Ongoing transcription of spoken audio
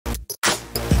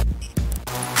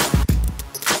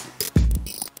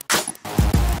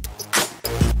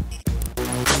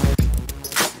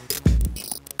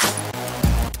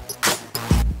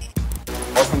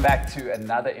Welcome back to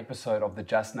another episode of the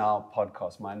Just Now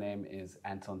podcast. My name is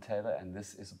Anton Taylor, and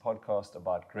this is a podcast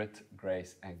about grit,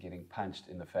 grace, and getting punched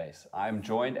in the face. I'm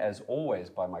joined, as always,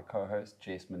 by my co-host,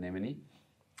 Jess Menemini.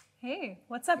 Hey,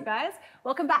 what's up, guys?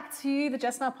 Welcome back to the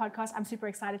Just Now podcast. I'm super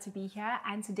excited to be here,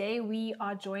 and today we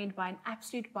are joined by an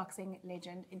absolute boxing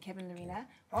legend in Kevin Lerena.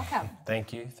 Welcome.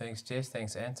 Thank you. Thanks, Jess.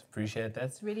 Thanks, Ant. Appreciate that.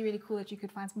 It's really, really cool that you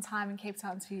could find some time in Cape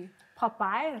Town to pop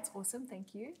by. That's awesome.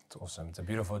 Thank you. It's awesome. It's a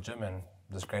beautiful gym, and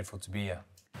I'm just grateful to be here.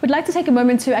 We'd like to take a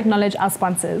moment to acknowledge our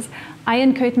sponsors.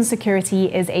 Iron Curtain Security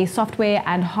is a software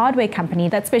and hardware company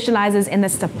that specializes in the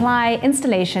supply,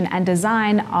 installation, and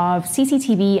design of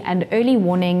CCTV and early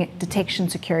warning detection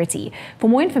security. For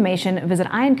more information, visit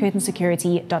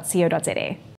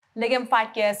ironcurtainsecurity.co.za. Ligam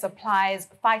Fight Gear supplies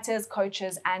fighters,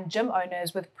 coaches, and gym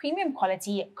owners with premium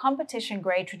quality,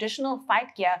 competition-grade traditional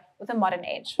fight gear with a modern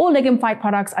edge. All Ligam Fight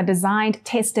products are designed,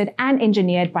 tested, and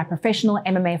engineered by professional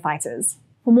MMA fighters.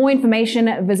 For more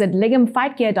information, visit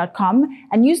ligamfightgear.com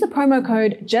and use the promo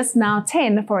code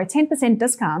JustNow10 for a 10%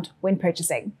 discount when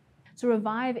purchasing. So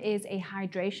Revive is a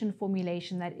hydration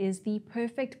formulation that is the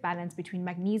perfect balance between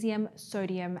magnesium,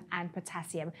 sodium, and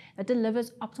potassium that delivers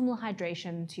optimal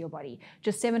hydration to your body.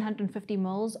 Just 750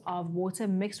 ml of water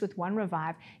mixed with one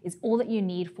Revive is all that you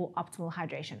need for optimal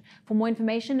hydration. For more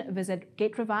information, visit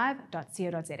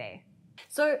getrevive.co.za.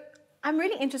 So I'm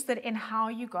really interested in how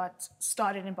you got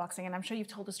started in boxing, and I'm sure you've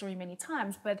told the story many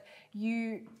times, but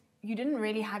you didn't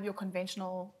really have your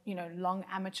conventional, long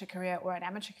amateur career or an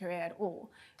amateur career at all.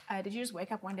 Did you just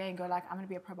wake up one day and go like, I'm going to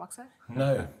be a pro boxer?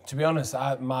 No, to be honest,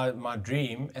 my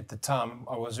dream at the time,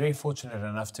 I was very fortunate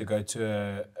enough to go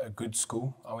to a good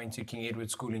school. I went to King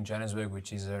Edward School in Johannesburg,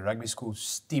 which is a rugby school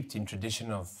steeped in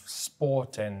tradition of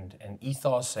sport and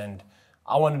ethos, and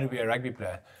I wanted to be a rugby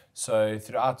player. So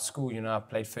throughout school, I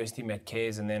played first team at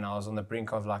Cares, and then I was on the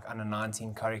brink of like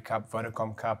under-19 Curry Cup,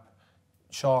 Vodacom Cup,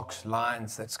 Sharks,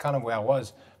 Lions. That's kind of where I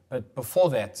was. But before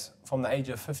that, from the age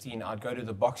of 15, I'd go to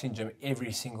the boxing gym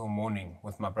every single morning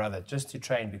with my brother just to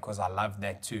train because I loved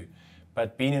that too.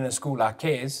 But being in a school like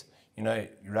Cares,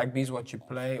 rugby is what you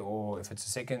play, or if it's a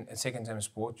second term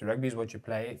sport, rugby is what you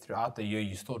play. Throughout the year,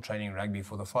 you're still training rugby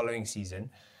for the following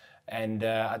season. And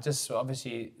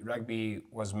obviously rugby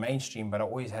was mainstream, but I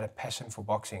always had a passion for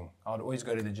boxing. I would always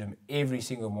go to the gym every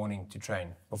single morning to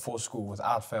train before school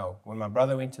without fail. When my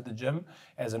brother went to the gym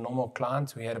as a normal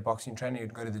client, we had a boxing trainer,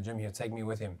 he'd go to the gym, he'd take me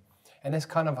with him. And that's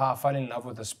kind of how I fell in love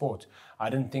with the sport. I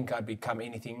didn't think I'd become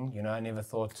anything, I never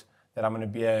thought that I'm going to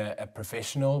be a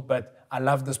professional, but I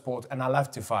love the sport and I love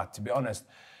to fight, to be honest.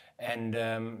 And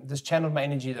this channeled my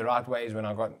energy the right ways when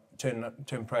I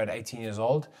turned pro at 18 years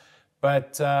old.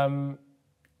 But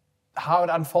how it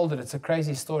unfolded, it's a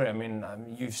crazy story. I mean,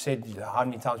 you've said how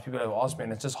many times people have asked me,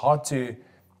 and it's just hard to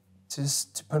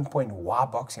pinpoint why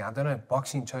boxing. I don't know,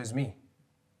 boxing chose me.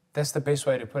 That's the best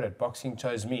way to put it. Boxing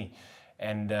chose me.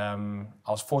 And I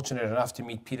was fortunate enough to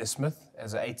meet Peter Smith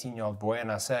as an 18-year-old boy.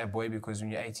 And I say a boy because when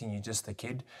you're 18, you're just a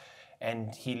kid.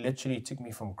 And he literally took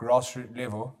me from grassroots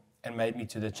level and made me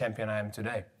to the champion I am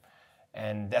today.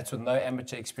 And that's with no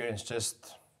amateur experience,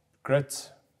 just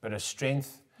grit, bit of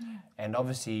strength, and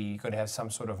obviously you got to have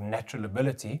some sort of natural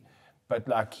ability, but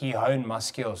like he honed my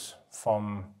skills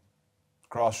from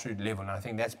grassroots level, and I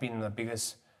think that's been the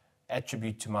biggest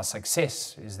attribute to my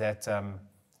success, is that I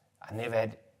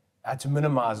had to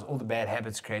minimize all the bad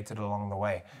habits created along the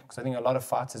way, because I think a lot of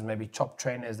fighters maybe chop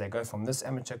trainers, they go from this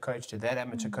amateur coach to that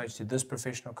amateur coach to this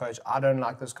professional coach. I don't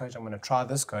like this coach, I'm going to try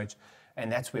this coach. And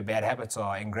that's where bad habits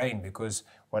are ingrained, because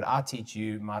what I teach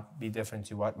you might be different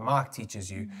to what Mark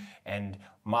teaches you. And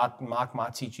Mark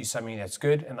might teach you something that's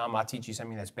good, and I might teach you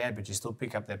something that's bad, but you still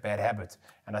pick up that bad habit.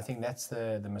 And I think that's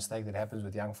the mistake that happens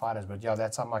with young fighters. But yeah,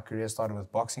 that's how my career started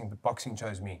with boxing, but boxing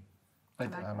chose me.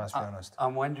 But I must be honest.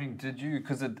 I'm wondering, did you,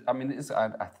 because it's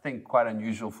I think quite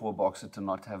unusual for a boxer to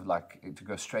not have to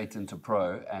go straight into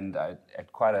pro, and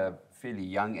at quite a fairly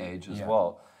young age as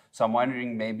well. So I'm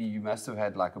wondering, maybe you must have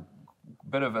had like a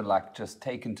bit of just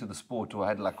taken to the sport, or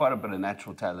had quite a bit of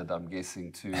natural talent, I'm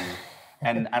guessing, too.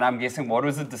 and I'm guessing, what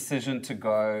was the decision to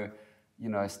go,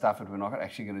 stuff it, we're not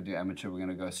actually going to do amateur, we're going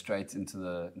to go straight into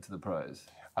the pros?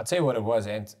 I'll tell you what it was,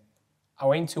 and I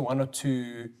went to one or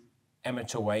two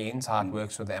amateur weigh-ins, how it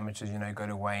works with the amateurs, go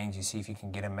to weigh-ins, you see if you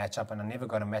can get a matchup, and I never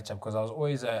got a matchup because I was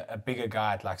always a bigger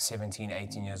guy at like 17,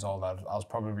 18 years old. I was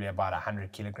probably about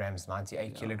 100 kilograms,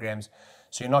 98 kilograms.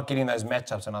 So you're not getting those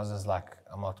matchups, and I was just like,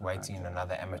 I'm not waiting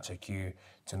another amateur queue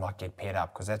to not get paired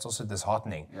up, because that's also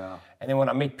disheartening. Yeah. And then when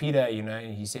I met Peter,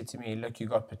 he said to me, look, you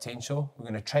got potential. We're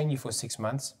going to train you for 6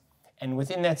 months. And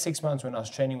within that 6 months when I was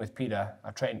training with Peter,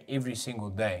 I trained every single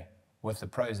day with the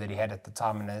pros that he had at the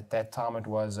time. And at that time it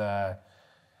was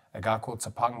a guy called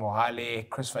Tsapang Mohale,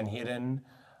 Chris Van Heerden,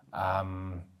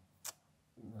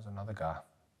 there's another guy.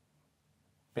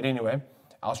 But anyway,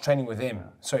 I was training with them,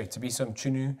 to be some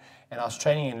Chunu, and I was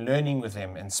training and learning with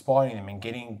them and sparring them and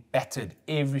getting battered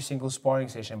every single sparring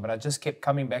session. But I just kept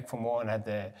coming back for more and had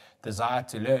the desire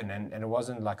to learn. And it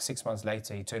wasn't like 6 months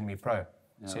later, he turned me pro.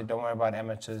 He said, don't worry about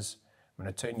amateurs, I'm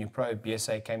going to turn you pro.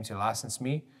 BSA came to license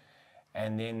me.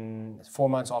 And then 4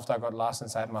 months after I got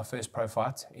licensed, I had my first pro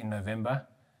fight in November.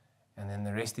 And then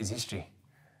the rest is history.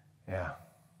 Yeah.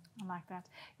 I like that.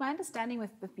 My understanding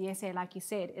with BSA, like you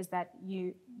said, is that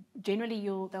you generally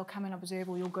they'll come and observe,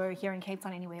 or you'll go here in Cape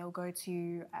Town anyway. You'll go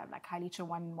to like Kailicha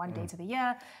one day to the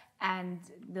year, and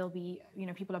there'll be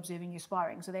people observing you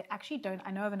sparring. So they actually don't.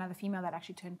 I know of another female that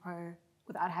actually turned pro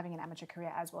without having an amateur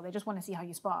career as well. They just want to see how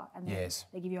you spar, and then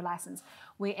they give you a license.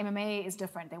 Where MMA is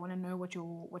different. They want to know what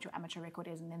your amateur record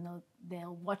is, and then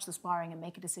they'll watch the sparring and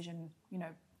make a decision,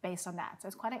 based on that. So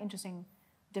it's quite an interesting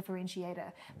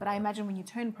differentiator. But I imagine when you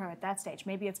turn pro at that stage,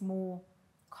 maybe it's more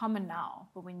common now,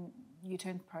 but when you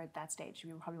turn pro at that stage,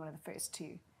 you were probably one of the first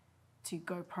to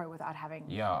go pro without having...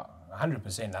 Yeah,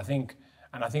 100%. I think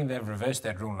they've reversed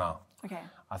that rule now. Okay.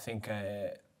 I think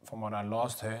from what I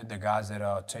last heard, the guys that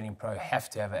are turning pro have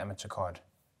to have an amateur card.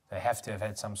 They have to have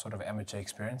had some sort of amateur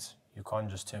experience. You can't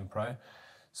just turn pro.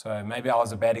 So maybe I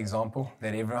was a bad example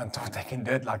that everyone thought they can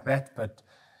do it like that, but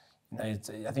I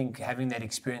think having that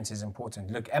experience is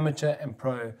important. Look, amateur and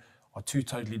pro are two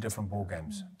totally different ball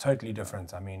games. Totally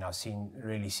different. I mean, I've seen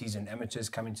really seasoned amateurs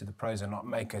come into the pros and not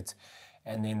make it,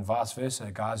 and then vice versa.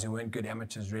 Guys who weren't good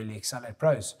amateurs really excel at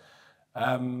pros.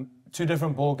 Two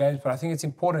different ball games, but I think it's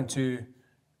important to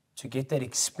get that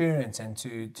experience and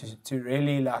to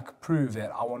really like prove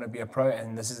that I want to be a pro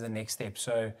and this is the next step.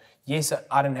 So yes,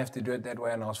 I didn't have to do it that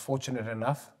way, and I was fortunate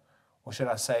enough. Or should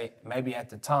I say, maybe at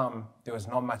the time, there was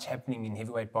not much happening in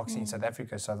heavyweight boxing in South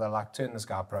Africa, so they're like, turn this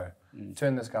guy pro,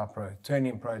 turn this guy pro, turn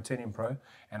him pro, turn him pro.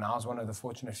 And I was one of the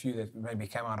fortunate few that maybe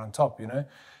came out on top,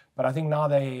 But I think now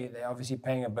they're obviously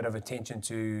paying a bit of attention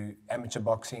to amateur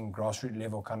boxing, grassroots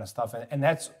level kind of stuff. And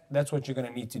that's what you're going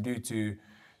to need to do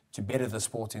to better the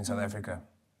sport in South Africa.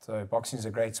 So boxing is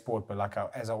a great sport, but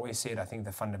as I always said, I think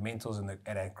the fundamentals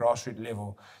at a grassroots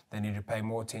level, they need to pay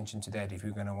more attention to that if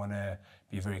you're going to want to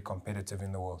be very competitive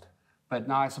in the world. But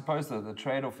now I suppose the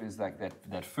trade-off is like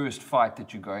that first fight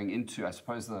that you're going into. I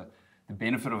suppose the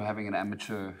benefit of having an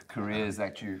amateur career is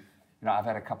that I've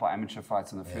had a couple of amateur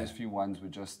fights, and the first few ones were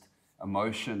just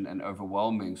emotion and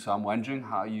overwhelming. So I'm wondering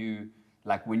how you,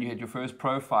 like when you had your first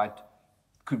pro fight,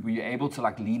 were you able to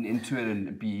like lean into it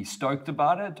and be stoked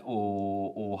about it,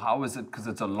 or how is it? Because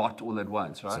it's a lot all at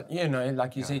once, right? So,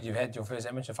 like you said, you've had your first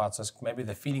amateur fight, so maybe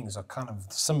the feelings are kind of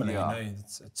similar.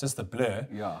 It's just a blur.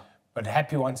 Yeah. But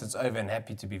happy once it's over and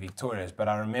happy to be victorious. But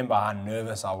I remember how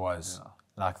nervous I was,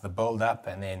 like the build up,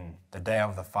 and then the day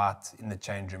of the fight in the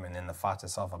change room, and then the fight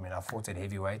itself. I mean, I fought at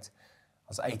heavyweight. I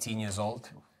was 18 years old.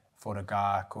 Fought a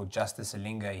guy called Justice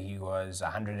Alinga. He was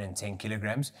 110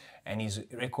 kilograms, and his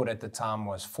record at the time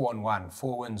was 4-1,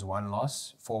 4 wins, 1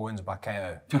 loss, 4 wins by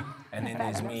KO. And then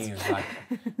there's me, who's like,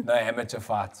 no amateur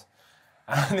fight.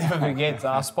 I'll never forget,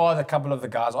 I sparred a couple of the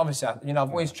guys. Obviously, I've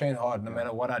always trained hard, no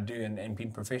matter what I do, and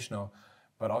been professional.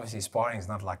 But obviously, sparring is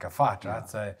not like a fight, right?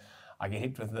 So I get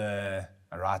hit with a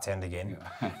right hand again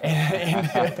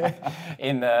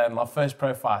in my first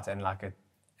pro fight, and like it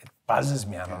buzzes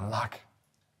me, and I'm like,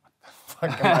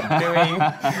 what am I doing?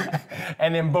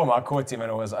 And then boom, I caught him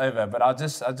and it was over. But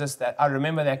I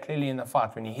remember that clearly in the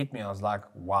fight. When he hit me, I was like,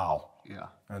 wow. Yeah.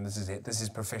 And this is it. This is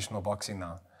professional boxing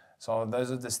now. So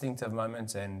those are distinctive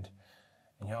moments, and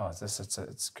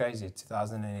it's crazy.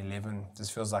 2011, this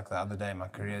feels like the other day. My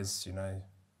career's,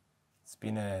 it's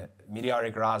been a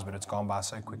meteoric rise, but it's gone by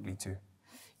so quickly too.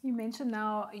 You mentioned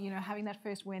now, having that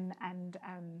first win and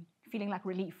feeling like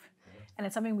relief. And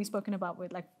it's something we've spoken about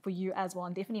with, like, for you as well.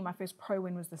 And definitely my first pro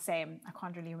win was the same. I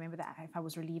can't really remember that, if I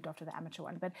was relieved after the amateur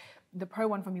one. But the pro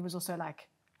one for me was also like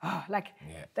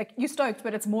you're stoked,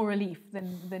 but it's more relief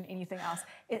than anything else.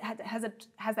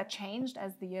 Has that changed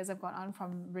as the years have gone on,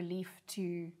 from relief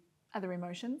to other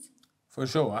emotions? For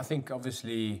sure. I think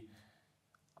obviously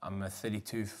I'm a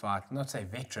 32 fight, not say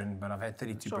veteran, but I've had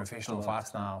 32 professional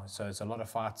fights now. So it's a lot of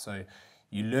fights. So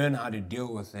you learn how to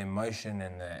deal with the emotion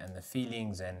and the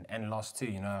feelings and loss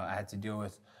too. I had to deal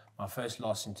with my first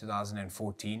loss in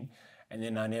 2014, and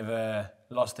then I never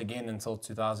lost again until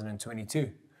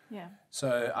 2022. Yeah.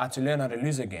 So I had to learn how to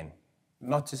lose again.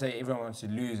 Not to say everyone wants to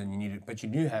lose and you need it, but you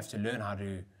do have to learn how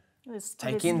to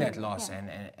take in that loss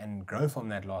and grow from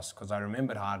that loss. Because I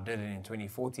remembered how I did it in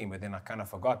 2014, but then I kind of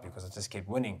forgot because I just kept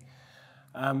winning.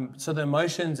 So the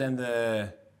emotions and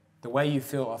the the way you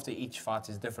feel after each fight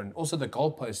is different. Also, the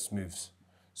goalposts moves.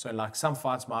 So like some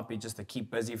fights might be just a keep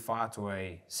busy fight or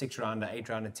a 6-rounder,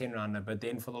 8-rounder, 10-rounder, but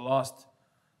then for the last,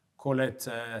 call it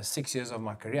 6 years of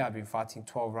my career, I've been fighting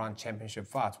 12-round championship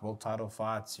fights, world title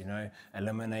fights, you know,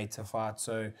 eliminator fights.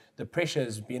 So the pressure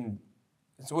has been,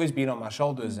 it's always been on my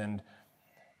shoulders, and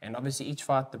obviously each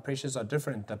fight, the pressures are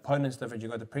different. The opponent's different.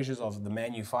 You've got the pressures of the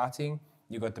man you're fighting.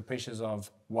 You've got the pressures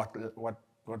of what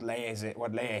lay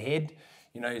ahead.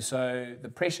 You know, so the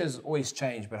pressures always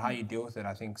change, but how you deal with it,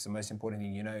 I think, is the most important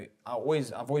thing. You know, I've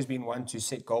always been one to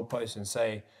set goalposts and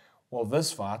say, well,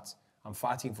 this fight, I'm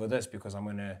fighting for this because I'm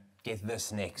going to get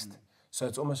this next. So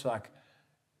it's almost like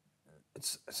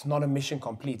it's not a mission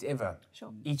complete ever.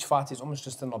 Sure. Each fight is almost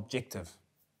just an objective.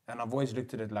 And I've always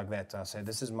looked at it like that. I say,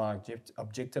 this is my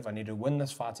objective. I need to win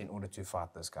this fight in order to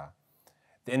fight this guy.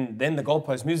 Then the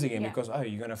goalpost moves again because, oh,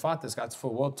 you're going to fight this guy. It's for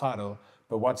a world title.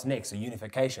 But what's next? A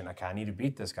unification. Okay, I need to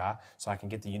beat this guy so I can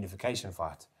get the unification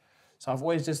fight. So I've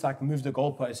always just like moved the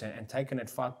goalpost and taken it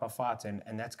fight by fight.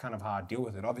 And that's kind of how I deal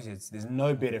with it. Obviously, there's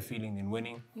no better feeling than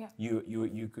winning. Yeah. You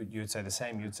would say the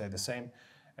same. You'd say the same.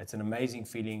 It's an amazing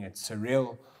feeling. It's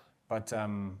surreal. But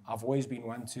I've always been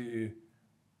one to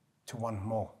want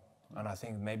more. And I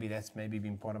think maybe that's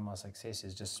been part of my success,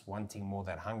 is just wanting more,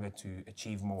 that hunger to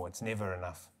achieve more. It's never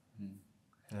enough.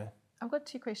 Yeah. I've got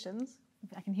 2 questions.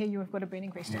 I can hear you have got a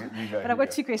burning question. But I've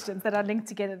got 2 questions that are linked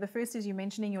together. The first is you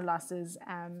mentioning your losses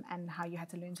and how you had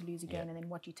to learn to lose again, and then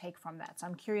what you take from that. So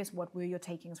I'm curious, what were your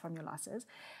takings from your losses?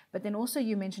 But then also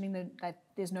you mentioning that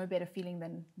there's no better feeling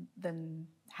than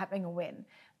having a win.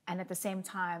 And at the same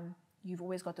time, you've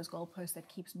always got this goalpost that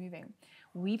keeps moving.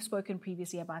 We've spoken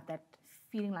previously about that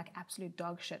feeling like absolute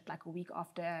dog shit, like a week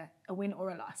after a win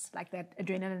or a loss, like that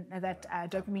adrenaline, that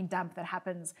dopamine dump that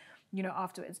happens, you know,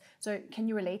 afterwards. So can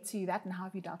you relate to that, and how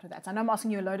have you dealt with that? So I know I'm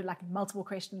asking you a load of like multiple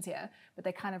questions here, but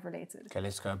they're kind of related. Okay,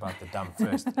 let's go about the dump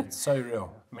first. It's so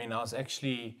real. I mean,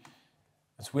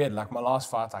 it's weird. Like my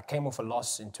last fight, I came off a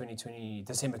loss in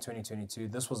December 2022.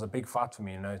 This was a big fight for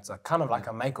me, you know. It's kind of like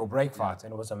a make or break fight,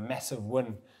 and it was a massive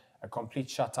win, a complete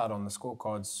shutout on the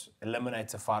scorecards,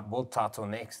 eliminator fight, world title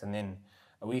next, and then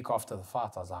a week after the fight,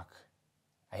 I was like,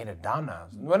 I hit a downer.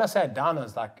 When I say a downer,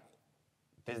 it's like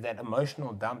there's that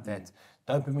emotional dump, that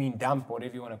dopamine dump,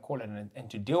 whatever you want to call it. And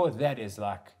to deal with that is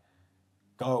like,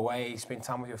 go away, spend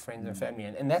time with your friends and family.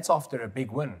 And that's after a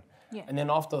big win. Yeah. And then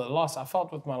after the loss, I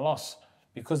felt with my loss,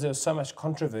 because there was so much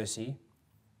controversy,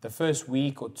 the first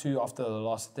week or 2 after the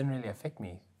loss, it didn't really affect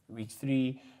me. Week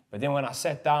 3. But then when I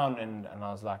sat down and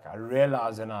I was like, I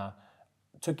realized, and I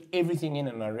took everything in,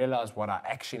 and I realized what I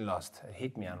actually lost. It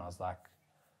hit me, and I was like,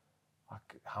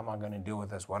 how am I going to deal with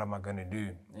this? What am I going to do?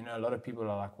 You know, a lot of people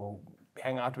are like, well,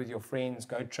 hang out with your friends,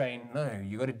 go train. No,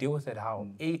 you got to deal with it. How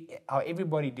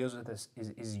everybody deals with this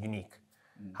is unique.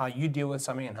 How you deal with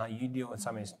something and how you deal with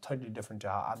something is totally different to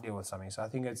how I deal with something. So I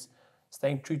think it's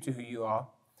staying true to who you are.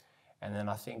 And then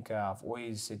I think I've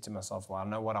always said to myself, well, I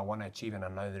know what I want to achieve, and I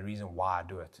know the reason why I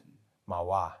do it. My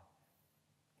why.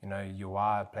 You know, your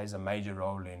why plays a major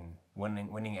role in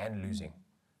winning and losing.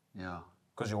 Yeah.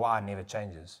 Because your why never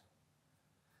changes.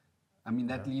 I mean,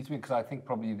 that leads me, because I think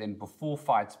probably then before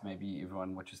fights, maybe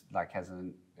everyone has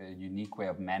a unique way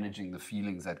of managing the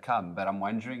feelings that come. But I'm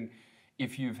wondering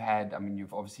if you've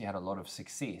obviously had a lot of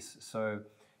success. So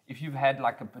if you've had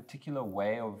like a particular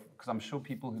way of, because I'm sure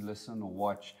people who listen or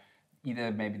watch,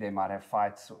 either maybe they might have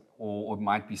fights, or it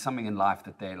might be something in life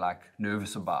that they're like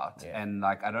nervous about. Yeah. And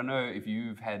like, I don't know if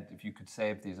you could say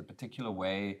if there's a particular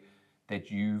way that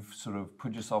you've sort of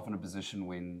put yourself in a position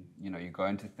when, you know, you go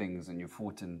into things and you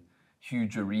fought in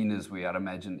huge arenas where I'd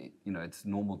imagine, you know, it's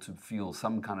normal to feel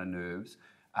some kind of nerves,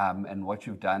 and what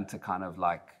you've done to kind of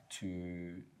like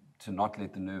to not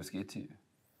let the nerves get to you.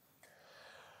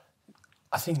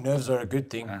 I think nerves are a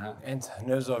good thing, and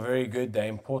nerves are very good. They're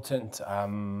important.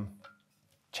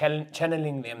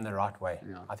 Channeling them the right way.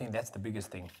 Yeah. I think that's the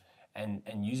biggest thing, and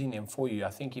using them for you. I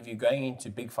think if you're going into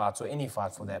big fights, or any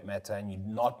fight for that matter, and you're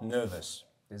not nervous,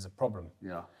 there's a problem.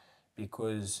 Yeah.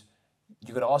 Because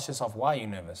you got to ask yourself, why are you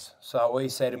nervous? So I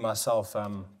always say to myself,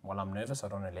 well, I'm nervous. I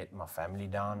don't want to let my family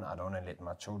down. I don't want to let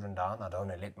my children down. I don't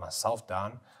want to let myself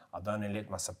down. I don't want to let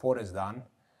my supporters down.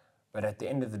 But at the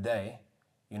end of the day,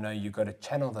 you know, you got to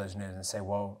channel those nerves and say,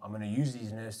 well, I'm going to use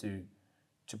these nerves to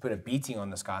put a beating on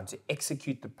this guy and to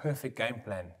execute the perfect game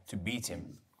plan to beat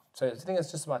him. So I think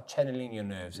it's just about channeling your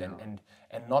nerves and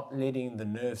not letting the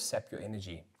nerves sap your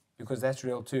energy, because that's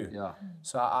real too. Yeah.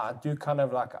 So I do kind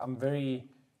of like, I'm very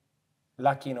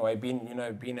lucky in a way, being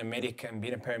a medic and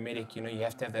being a paramedic, you know, you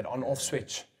have to have that on-off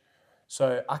switch.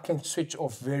 So I can switch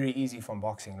off very easy from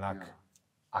boxing. Like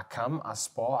I come, I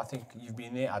spar, I think you've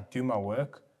been there, I do my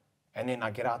work, And then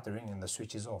I get out the ring and the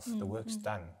switch is off. The work's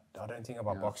done. I don't think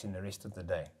about boxing the rest of the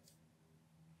day.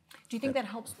 Do you think that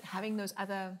helps having those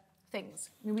other things?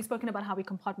 I mean, we've spoken about how we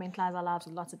compartmentalize our lives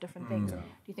with lots of different things. Do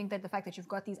you think that the fact that you've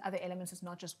got these other elements is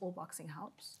not just all boxing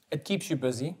helps? It keeps you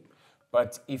busy,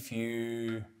 but if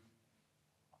you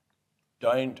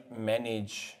don't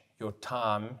manage your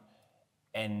time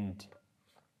and,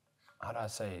 how do I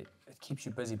say, it keeps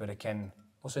you busy, but it can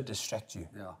also distract you.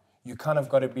 Yeah. You kind of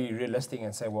got to be realistic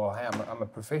and say, well, hey, I'm a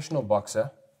professional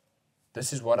boxer.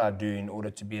 This is what I do in order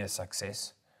to be a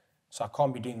success. So I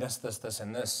can't be doing this,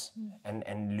 and this,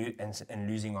 and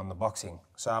losing on the boxing.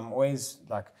 So I'm always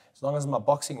like, as long as my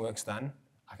boxing work's done,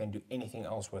 I can do anything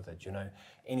else with it, you know,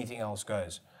 anything else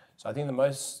goes. So I think the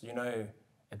most, you know,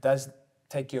 it does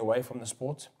take you away from the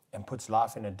sport and puts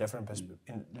life in a different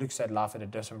looks at life at a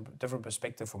different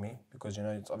perspective for me, because, you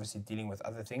know, it's obviously dealing with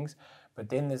other things. But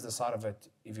then there's the side of it,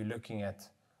 if you're looking at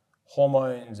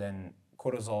hormones and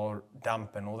cortisol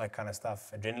dump and all that kind of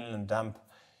stuff, adrenaline dump,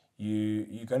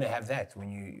 you're going to have that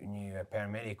when you're a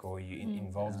paramedic or you're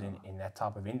involved in that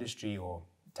type of industry or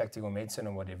tactical medicine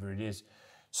or whatever it is.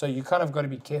 So you kind of got to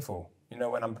be careful. You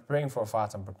know, when I'm preparing for a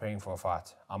fight, I'm preparing for a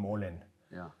fight. I'm all in.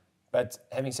 Yeah. But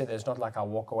having said that, it's not like I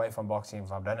walk away from boxing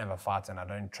if I don't have a fight and I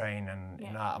don't train, and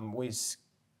you know, I'm always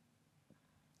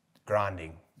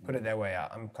grinding. Put it that way.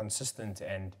 I'm consistent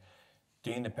and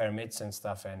doing the paramedicine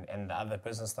stuff and the other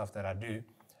business stuff that I do.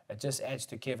 It just adds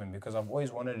to Kevin, because I've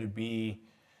always wanted to be.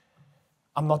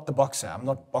 I'm not the boxer. I'm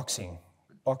not boxing.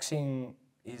 Boxing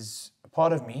is a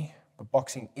part of me, but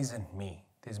boxing isn't me.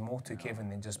 There's more to Kevin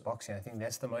than just boxing. I think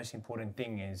that's the most important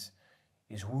thing is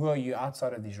who are you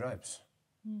outside of these ropes?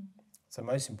 It's the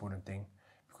most important thing,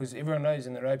 because everyone knows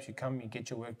in the ropes you come, you get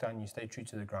your work done, you stay true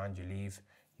to the grind, you leave,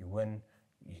 you win,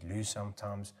 you lose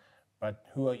sometimes, but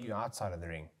who are you outside of the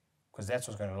ring? Because that's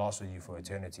what's going to last with you for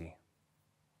eternity.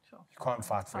 Sure. You can't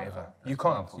fight forever. You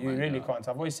can't. You really can't.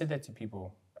 I've always said that to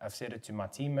people. I've said it to my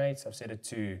teammates. I've said it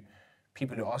to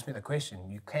people who ask me the question.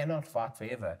 You cannot fight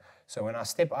forever. So when I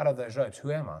step out of those ropes,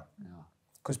 who am I?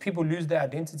 Because people lose their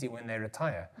identity when they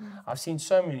retire. I've seen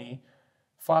so many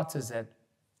fighters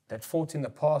that fought in the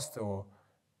past or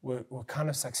were kind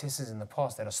of successes in the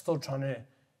past that are still trying to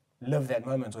live that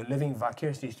moment or living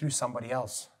vicariously through somebody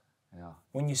else. Yeah.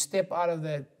 When you step out of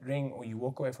that ring or you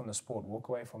walk away from the sport, walk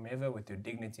away from ever with your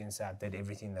dignity and say, I did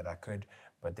everything that I could,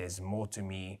 but there's more to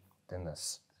me than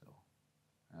this.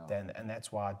 And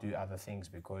that's why I do other things,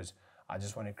 because I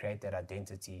just want to create that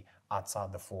identity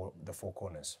outside the four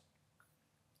corners.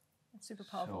 That's super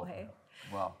powerful, hey?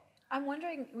 Wow. I'm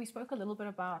wondering, we spoke a little bit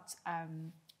about,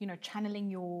 you know, channeling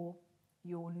your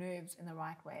nerves in the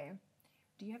right way.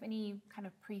 Do you have any kind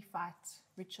of pre-fight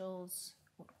rituals,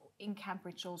 in-camp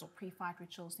rituals or pre-fight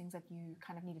rituals, things that you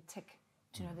kind of need to tick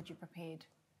to know that you're prepared?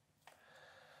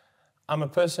 I'm a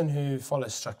person who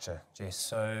follows structure, Jess.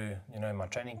 So, you know, in my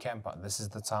training camp, this is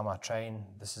the time I train,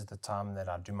 this is the time that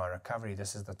I do my recovery,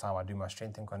 this is the time I do my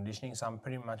strength and conditioning. So I'm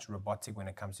pretty much robotic when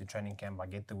it comes to training camp. I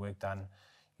get the work done.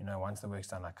 You know, once the work's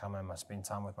done, I come home, I spend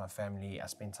time with my family, I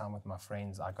spend time with my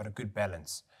friends. I got a good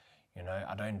balance. You know,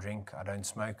 I don't drink, I don't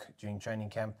smoke during training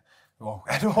camp. Well,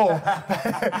 at all.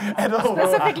 At all.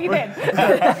 Specifically then.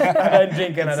 I don't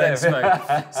drink and I don't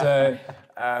smoke. So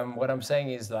what I'm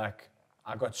saying is, like,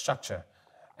 I got structure.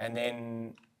 And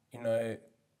then, you know,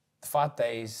 the fight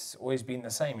day's always been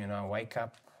the same. You know, I wake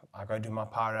up, I go do my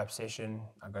power up session.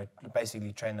 I go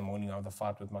basically train the morning of the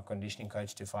fight with my conditioning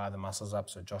coach to fire the muscles up.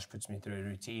 So Josh puts me through a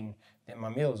routine. Then my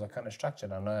meals are kind of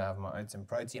structured. I know I have my oats and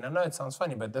protein. I know it sounds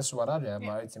funny, but this is what I do. I have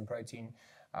my oats and protein.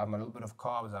 I have a little bit of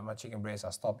carbs. I have my chicken breast.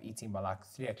 I stop eating by like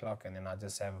 3 o'clock, and then I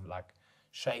just have like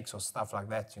shakes or stuff like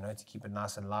that, you know, to keep it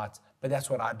nice and light. But that's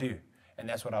what I do. And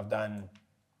that's what I've done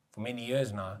for many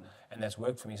years now, and that's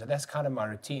worked for me. So that's kind of my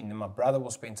routine. And my brother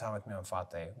will spend time with me on fight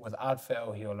day. Without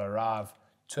fail, he'll arrive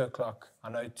 2 o'clock. I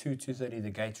know 2:30 the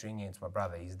gate's ringing. It's my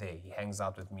brother. He's there. He hangs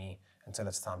out with me until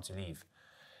it's time to leave.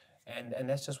 And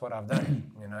that's just what I've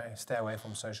done. You know, stay away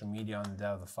from social media on the day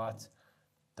of the fight.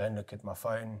 Don't look at my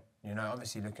phone. You know,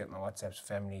 obviously look at my WhatsApps,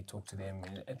 family, talk to them,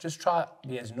 and just try to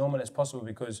be as normal as possible,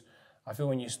 because I feel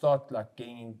when you start like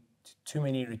getting into too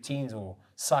many routines or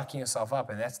psyching yourself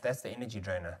up, and that's the energy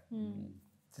drainer.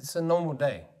 It's a normal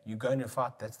day. You go in and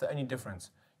fight. That's the only difference.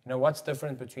 You know what's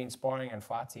different between sparring and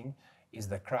fighting is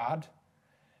the crowd,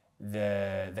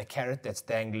 the carrot that's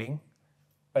dangling,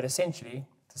 but essentially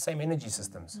it's the same energy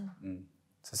systems.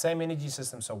 It's the same energy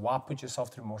system. So why put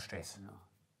yourself through more stress? You know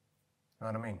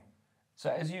what I mean? So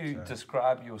as you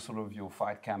describe your sort of your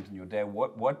fight camp and your day,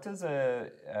 what does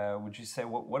would you say,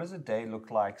 what does a day look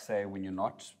like, say, when you're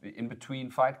not in between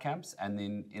fight camps and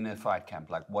then in a fight camp?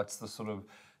 Like, what's the sort of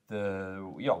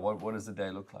what does the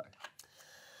day look like?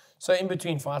 So in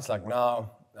between fights, like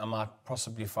now, I might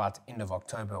possibly fight end of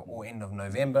October or end of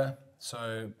November.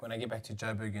 So when I get back to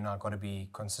Joburg, I've got to be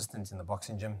consistent in the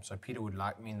boxing gym. So Peter would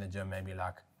like me in the gym maybe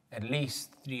like at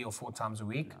least 3 or 4 times a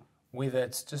week, whether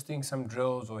it's just doing some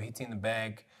drills or hitting the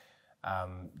bag,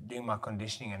 doing my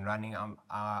conditioning and running.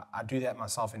 I do that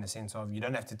myself in the sense of you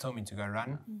don't have to tell me to go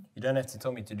run. You don't have to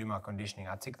tell me to do my conditioning.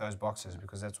 I tick those boxes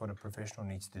because that's what a professional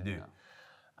needs to do.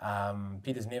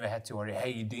 Peter's never had to worry, hey,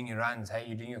 you're doing your runs, hey,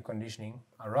 you're doing your conditioning.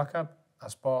 I rock up, I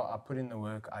spar, I put in the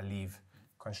work, I leave.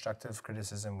 Constructive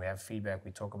criticism, we have feedback,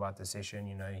 we talk about the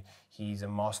session. He's a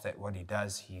master at what he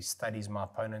does. He studies my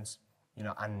opponents.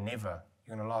 I never,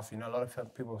 you're going to laugh, a lot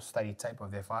of people study tape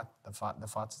of their fight, the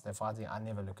fighters they're fighting. I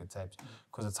never look at tapes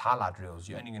because it's highlight reels.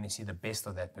 You're only going to see the best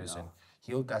of that person.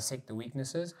 He'll dissect the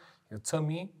weaknesses. He'll tell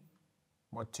me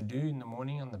what to do in the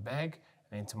morning on the bag,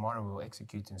 and then tomorrow we'll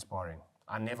execute in sparring.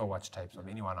 I never watch tapes of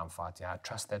anyone I'm fighting. I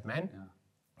trust that man.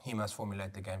 He must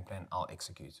formulate the game plan. I'll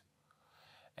execute.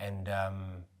 And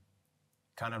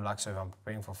kind of like, so if I'm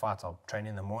preparing for fights, I'll train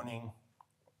in the morning,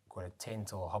 got at 10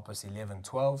 till 11,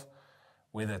 12,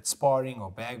 whether it's sparring or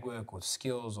bag work or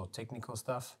skills or technical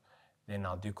stuff. Then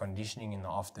I'll do conditioning in the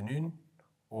afternoon.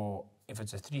 Or if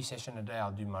it's a 3-session a day,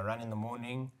 I'll do my run in the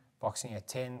morning, boxing at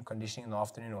 10, conditioning in the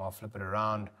afternoon, or I'll flip it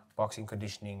around, boxing,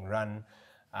 conditioning, run.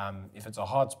 If it's a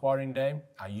hard sparring day,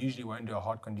 I usually won't do a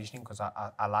hard conditioning because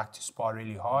I like to spar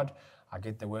really hard. I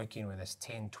get the work in whether it's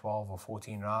 10, 12 or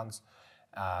 14 rounds.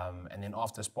 And then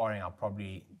after sparring, I'll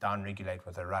probably down-regulate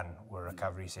with a run or a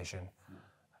recovery session.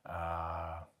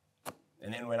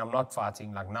 And then when I'm not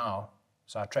fighting, like now,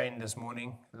 so I trained this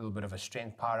morning, a little bit of a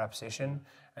strength power-up session,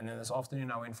 and then this afternoon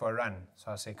I went for a run.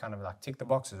 So I say kind of like tick the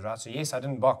boxes, right? So yes, I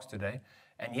didn't box today,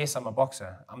 and yes, I'm a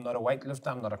boxer. I'm not a weightlifter,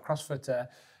 I'm not a CrossFitter,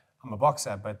 I'm a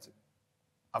boxer, but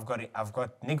I've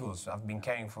got niggles I've been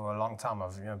carrying for a long time.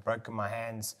 I've broken my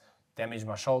hands, damaged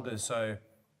my shoulders. So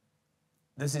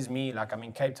this is me, like I'm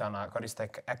in Cape Town, I've got to stay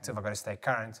active, I've got to stay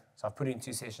current. So I've put in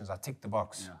 2 sessions, I ticked the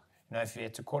box. If you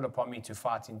had to call upon me to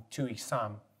fight in 2 weeks'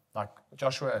 time, like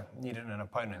Joshua needed an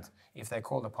opponent. If they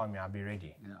called upon me, I'd be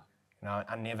ready.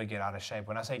 I never get out of shape.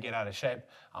 When I say get out of shape,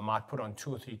 I might put on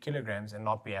 2 or 3 kilograms and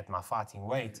not be at my fighting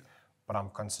weight, but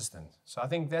I'm consistent. So I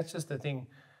think that's just the thing.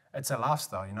 It's a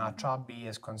lifestyle, I try to be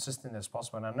as consistent as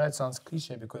possible. And I know it sounds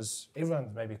cliche because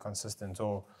everyone's maybe consistent,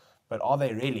 but are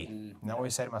they really? And I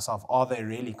always say to myself, are they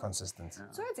really consistent?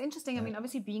 So it's interesting. I mean,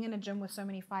 obviously being in a gym with so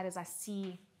many fighters, I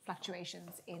see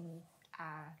fluctuations in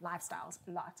lifestyles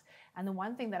a lot. And the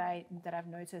one thing that I've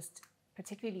noticed,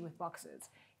 particularly with boxers,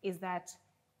 is that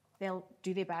they'll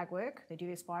do their bag work, they do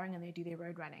their sparring, and they do their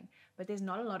road running. But there's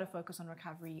not a lot of focus on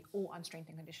recovery or on strength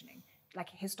and conditioning. Like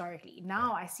historically.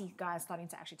 Now I see guys starting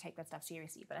to actually take that stuff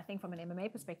seriously. But I think from an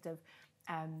MMA perspective,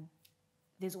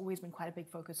 there's always been quite a big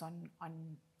focus on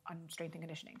strength and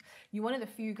conditioning. You're one of the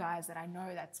few guys that I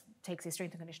know that takes their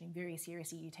strength and conditioning very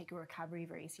seriously. You take your recovery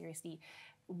very seriously.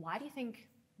 Why do you think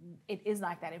it is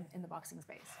like that in the boxing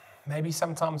space? Maybe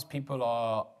sometimes people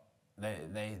are,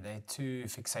 they're too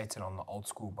fixated on the old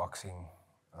school boxing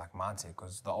like mindset,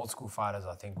 because the old school fighters,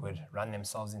 I think, would run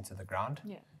themselves into the ground.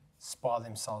 Spar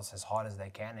themselves as hard as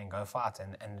they can and go fight,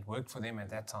 and it worked for them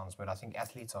at that times. But I think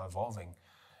athletes are evolving.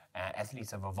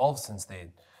 Athletes have evolved since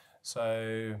then.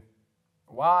 So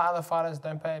why other fighters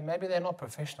don't pay? Maybe they're not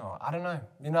professional. I don't know.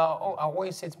 I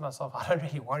always say to myself, I don't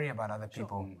really worry about other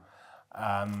people.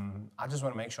 I just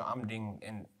want to make sure I'm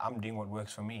doing what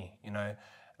works for me.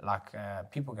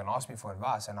 People can ask me for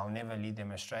advice, and I'll never lead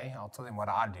them astray. I'll tell them what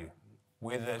I do.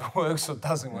 Whether it works or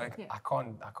doesn't work,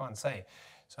 I can't say.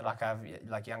 So I have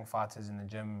young fighters in the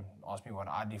gym ask me what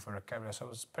I do for recovery. So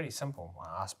it's pretty simple.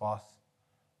 I ice bath,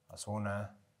 I sauna,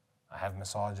 I have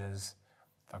massages.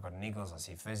 If I've got niggles, I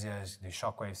see physios, do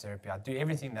shockwave therapy. I do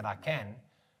everything that I can,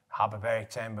 hyperbaric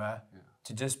chamber,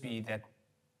 to just be that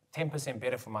 10%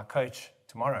 better for my coach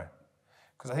tomorrow.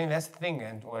 Because I think that's the thing,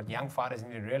 and what young fighters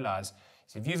need to realize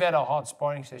is if you've had a hard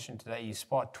sparring session today, you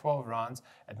sparred 12 rounds,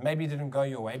 it maybe didn't go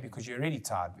your way because you're already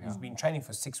tired. You've been training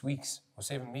for 6 weeks or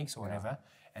 7 weeks or whatever,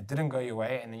 it didn't go your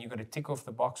way, and then you've got to tick off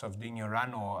the box of doing your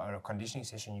run or a conditioning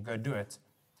session, you go do it.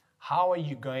 How are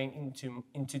you going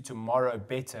into tomorrow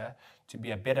better to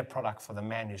be a better product for the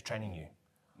man who's training you?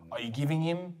 Are you giving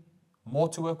him more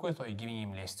to work with, or are you giving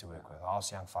him less to work with? I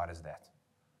ask young fighters that.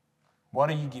 What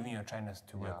are you giving your trainers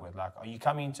to work with? Like, are you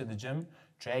coming into the gym,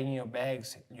 dragging your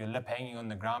bags, your lip hanging on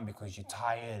the ground because you're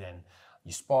tired and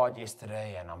you sparred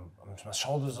yesterday and my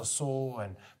shoulders are sore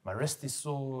and my wrist is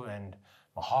sore and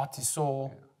my heart is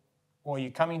sore? Or are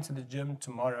you coming to the gym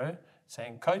tomorrow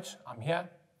saying, Coach, I'm here.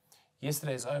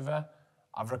 Yesterday's over.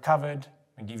 I've recovered.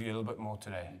 and give you a little bit more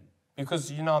today.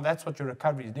 Because, you know, that's what your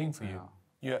recovery is doing for you.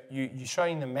 You're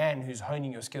showing the man who's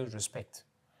honing your skills respect,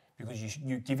 because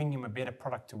you're giving him a better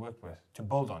product to work with, to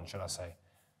build on, should I say.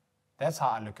 That's how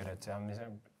I look at it.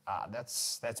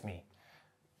 That's me.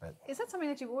 But is that something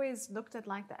that you've always looked at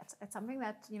like that? It's something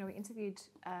that, you know, we interviewed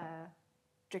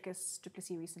Dricus du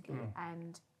Plessis recently,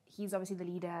 and he's obviously the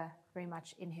leader very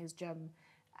much in his gym,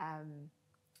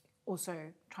 also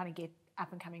trying to get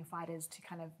up-and-coming fighters to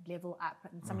kind of level up,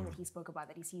 and something that he spoke about,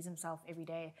 that he sees himself every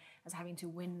day as having to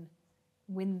win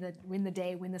the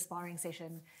day, win the sparring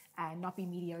session, and not be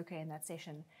mediocre in that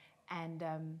session. And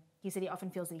he said he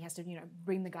often feels that he has to, you know,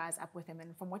 bring the guys up with him.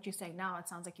 And from what you're saying now, it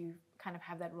sounds like you kind of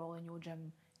have that role in your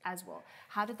gym as well.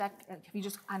 How did that? Have you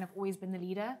just kind of always been the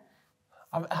leader?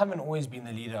 I haven't always been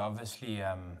the leader, obviously.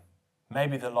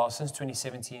 Maybe since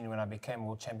 2017, when I became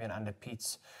world champion under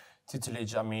Pete's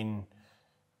tutelage. I mean,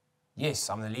 yes,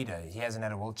 I'm the leader. He hasn't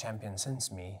had a world champion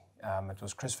since me. It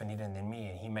was Chris Van Heerden and then me,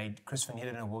 and he made Chris Van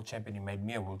Heerden a world champion. He made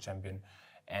me a world champion,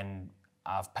 and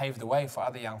I've paved the way for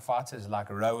other young fighters like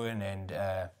Rowan and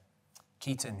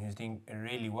Keaton, who's doing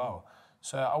really well.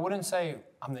 So I wouldn't say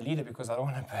I'm the leader, because I don't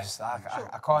want to boast.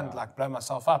 I can't like blow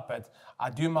myself up, but I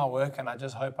do my work, and I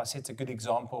just hope I set a good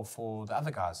example for the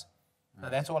other guys. Now,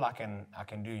 that's all I can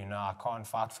do. You know, I can't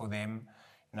fight for them.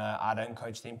 You know, I don't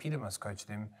coach them. Peter must coach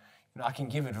them. You know, I can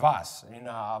give advice. You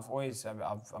know,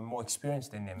 I'm more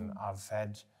experienced than them. I've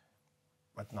had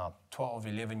 12,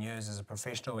 11 years as a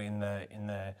professional in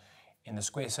the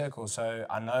square circle. So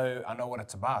I know what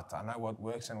it's about. I know what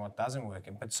works and what doesn't work.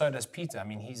 But so does Peter. I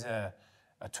mean, he's a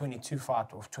 22 fight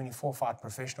or 24 fight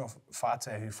professional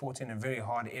fighter who fought in a very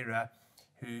hard era,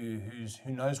 who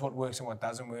knows what works and what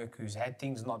doesn't work, who's had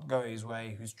things not go his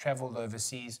way, who's traveled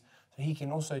overseas. So he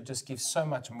can also just give so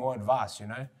much more advice, you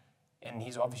know. And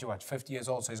he's obviously, 50 years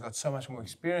old, so he's got so much more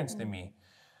experience than me.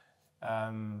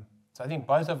 So I think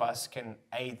both of us can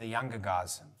aid the younger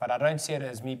guys. But I don't see it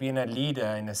as me being a leader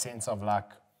in the sense of like,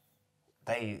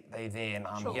 they're there and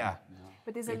I'm here. Yeah.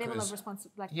 But there's a level of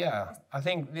responsibility. Like, yeah, I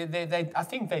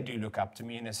think they do look up to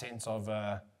me in a sense of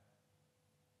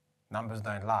numbers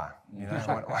don't lie. You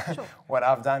know, what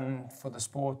I've done for the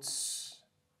sports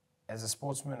as a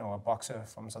sportsman or a boxer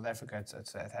from South Africa,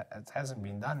 it hasn't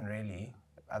been done really,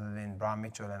 other than Brian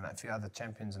Mitchell and a few other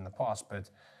champions in the past. But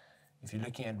if you're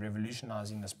looking at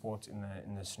revolutionizing the sport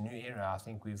in this new era, I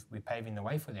think we're paving the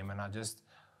way for them. And I just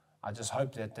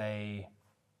hope that they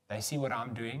see what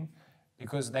I'm doing,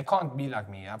 because they can't be like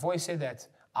me. I've always said that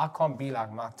I can't be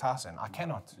like Mike Tyson. I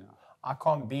cannot. Yeah. I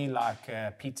can't be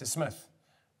like Peter Smith,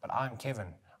 but I'm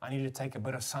Kevin. I need to take a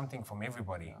bit of something from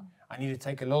everybody. Yeah. I need to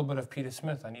take a little bit of Peter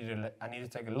Smith. I need to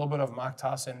take a little bit of Mike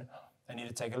Tyson. I need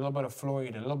to take a little bit of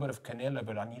Floyd, a little bit of Canelo,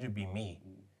 but I need to be me.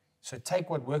 So take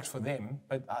what works for them.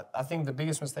 But I think the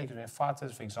biggest mistake is when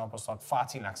fighters, for example, start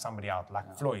fighting like somebody out,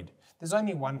 like Floyd. There's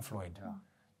only one Floyd. Yeah.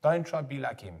 Don't try to be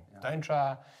like him. Yeah. Don't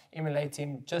try emulate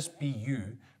him. Just be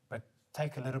you, but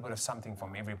take a little bit of something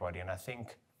from everybody. And I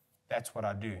think that's what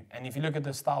I do. And if you look at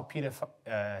the style Peter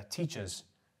teaches,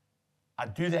 I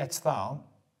do that style,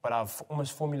 but I've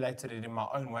almost formulated it in my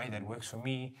own way that works for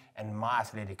me and my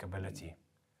athletic ability.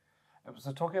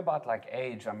 So talking about like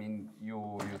age, I mean,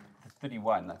 you're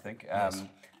 31, I think, yes.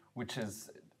 Which is,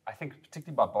 I think,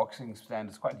 particularly by boxing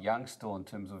standards, quite young still in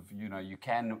terms of, you know, you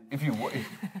can, if you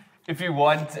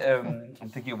want, I'm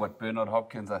thinking of what Bernard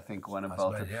Hopkins, I think, won a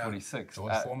belt at 46.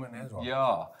 George Foreman as well.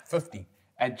 Yeah. 50.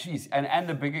 And geez, and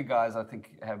the bigger guys, I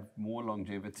think, have more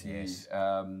longevity. Yes.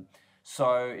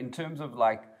 So in terms of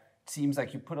like, it seems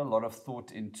like you put a lot of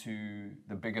thought into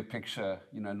the bigger picture,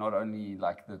 you know, not only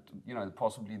like the, you know,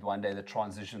 possibly one day the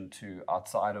transition to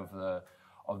outside of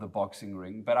the boxing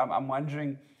ring, but I'm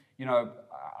wondering, you know,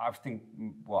 I think,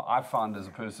 well, I found as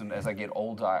a person, as I get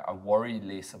older, I worry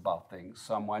less about things.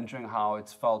 So I'm wondering how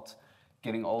it's felt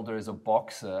getting older as a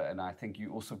boxer, and I think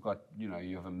you also got, you know,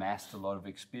 you have amassed a lot of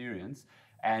experience,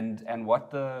 and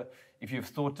what if you've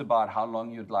thought about how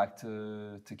long you'd like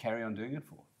to carry on doing it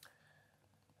for.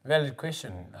 Valid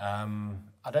question.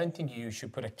 I don't think you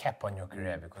should put a cap on your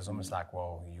career, because almost like,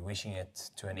 well, you're wishing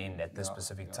it to an end at this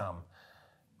specific time.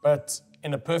 But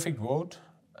in a perfect world,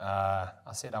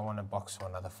 I said I want to box for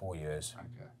another 4 years.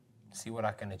 Okay. See what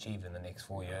I can achieve in the next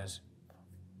 4 years.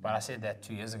 But I said that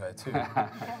 2 years ago too.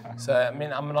 So, I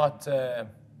mean, I'm not,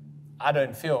 I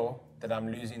don't feel that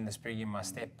I'm losing the spring in my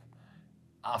step.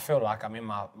 I feel like I'm in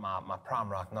my prime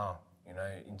right now, you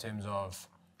know, in terms of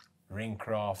ring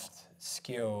craft,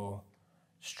 skill,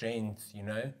 strength, you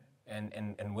know,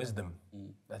 and wisdom.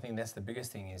 I think that's the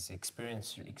biggest thing, is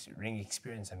experience, ring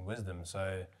experience and wisdom.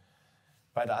 So,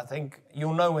 but I think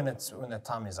you'll know when the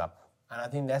time is up. And I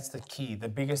think that's the key. The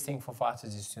biggest thing for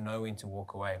fighters is to know when to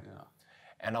walk away. Yeah.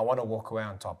 And I want to walk away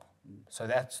on top. So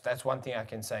that's one thing I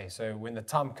can say. So when the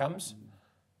time comes,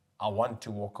 I want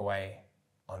to walk away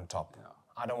on top. Yeah.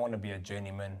 I don't want to be a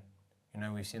journeyman. You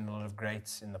know, we've seen a lot of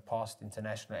greats in the past,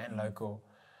 international and local,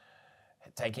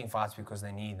 taking fights because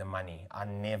they need the money. I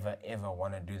never ever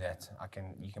want to do that.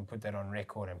 You can put that on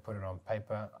record and put it on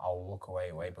paper. I'll walk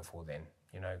away way before then.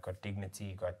 You know, got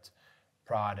dignity, got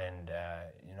pride, and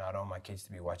you know, I don't want my kids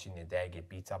to be watching their dad get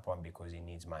beat up on because he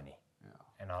needs money. Yeah.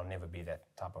 And I'll never be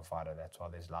that type of fighter. That's why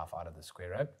there's life out of the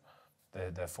square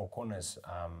rope, the four corners.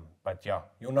 But yeah,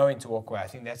 you'll know when to walk away. I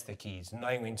think that's the key. It's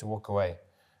knowing when to walk away.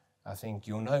 I think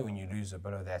you'll know when you lose a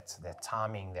bit of that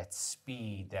timing, that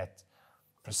speed, that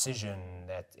precision,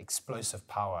 that explosive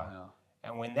power. Yeah.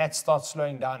 And when that starts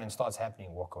slowing down and starts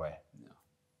happening, walk away. Yeah.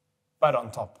 But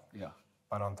on top. Yeah.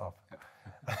 But on top. Yeah.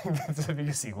 That's the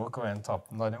biggest thing, walk away on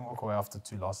top. No, don't walk away after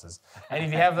 2 losses. And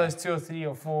if you have those 2 or 3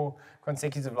 or 4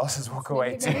 consecutive losses, walk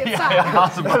away too. Maybe it's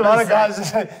A lot of guys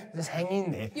just hang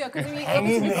in there. Yeah, because Hang in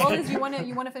obviously the there. goal is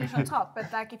you want to finish on top.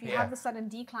 But like if you Yeah. have the sudden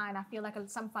decline, I feel like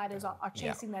some fighters are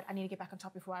chasing that. I need to get back on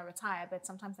top before I retire. But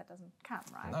sometimes that doesn't come,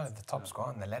 right? No, the top's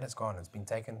gone, the ladder's gone. It's been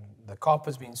taken, the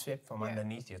carpet's been swept from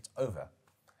underneath you. It's over.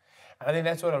 And I think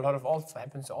that's what a lot of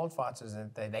happens to old fighters,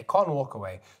 that they can't walk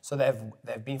away. So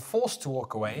they've been forced to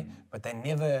walk away, but they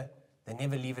never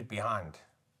leave it behind,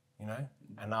 you know.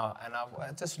 And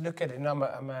I just look at it, and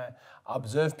I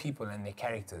observe people and their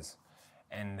characters,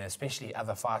 and especially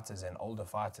other fighters and older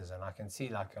fighters, and I can see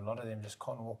like a lot of them just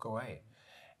can't walk away.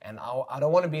 And I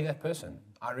don't want to be that person.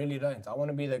 I really don't. I want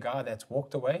to be the guy that's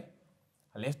walked away.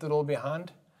 I left it all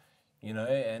behind, you know,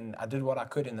 and I did what I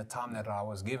could in the time that I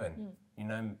was given, you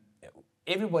know.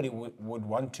 Everybody would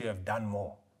want to have done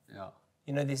more. Yeah.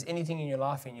 You know, there's anything in your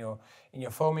life, in your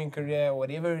filming career,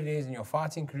 whatever it is, in your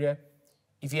fighting career,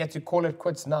 if you had to call it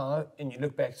quits now and you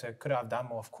look back, so could I have done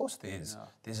more? Of course there is. Yeah.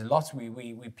 There's lots.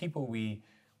 We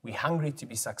hungry to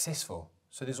be successful.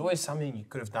 So there's always something you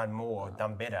could have done more or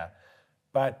done better.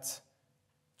 But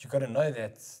you got to know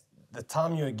that the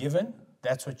time you're given,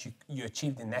 that's what you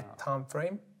achieved in that time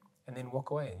frame, and then walk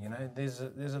away. You know, there's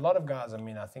a lot of guys, I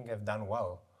mean, I think have done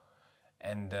well.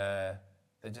 And they're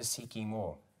just seeking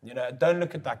more. You know, don't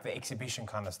look at like the exhibition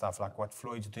kind of stuff, like what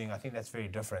Floyd's doing. I think that's very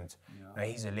different. Yeah. You know,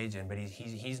 he's a legend, but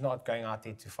he's not going out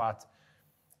there to fight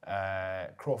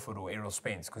Crawford or Errol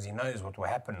Spence because he knows what will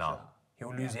happen now.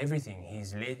 He'll lose everything.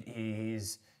 His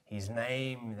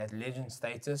name, that legend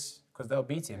status, because they'll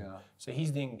beat him. Yeah. So he's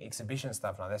doing exhibition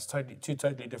stuff now. That's two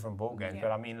totally different ball games. Yeah.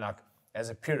 But I mean, like as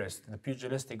a purist, the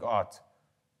pugilistic art.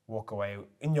 Walk away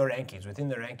in your rankings, within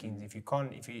the rankings. If you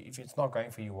can't, if it's not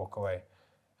going for you, walk away.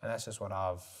 And that's just what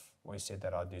I've always said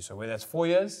that I'll do. So whether it's 4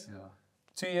 years,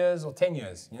 2 years, or 10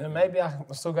 years, you know, maybe I'm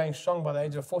still going strong by the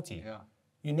age of 40. Yeah.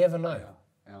 You never know.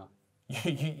 Yeah.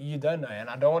 You don't know. And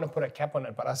I don't want to put a cap on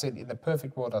it, but I said in the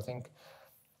perfect world, I think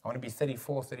I want to be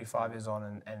 34, 35 years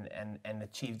on and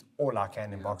achieved all I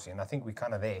can in boxing. And I think we're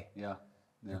kind of there. Yeah.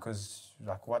 Yeah. Because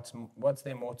like what's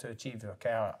there more to achieve?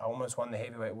 Okay, I almost won the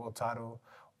heavyweight world title.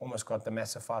 Almost got the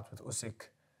massive fight with Usyk.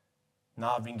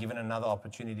 Now I've been given another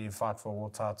opportunity to fight for a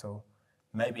world title.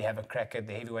 Maybe have a crack at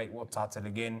the heavyweight world title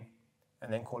again,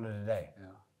 and then call it a day. Yeah.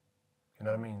 You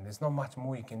know what I mean? There's not much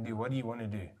more you can do. What do you want to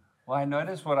do? Well, I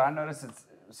noticed it's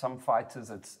some fighters,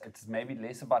 it's maybe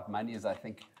less about money, as I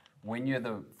think when you're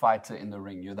the fighter in the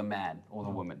ring, you're the man or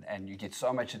the woman, and you get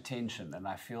so much attention. And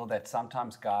I feel that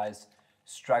sometimes guys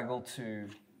struggle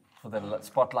for the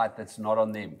spotlight that's not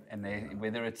on them, and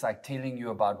whether it's like telling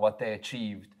you about what they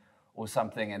achieved or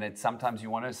something, and sometimes you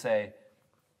want to say,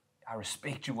 I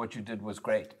respect you, what you did was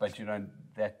great, but you know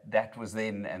that was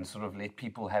then, and sort of let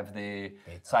people have their.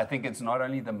 So I think it's not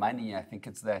only the money. I think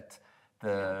it's that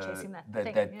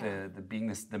the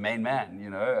being the main man.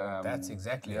 You know. That's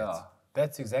exactly yeah. it.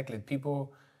 That's exactly it.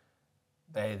 People.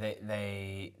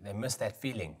 They miss that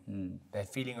feeling.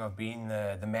 That feeling of being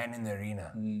the man in the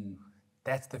arena.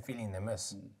 That's the feeling they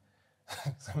miss.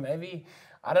 So maybe,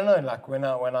 I don't know, like when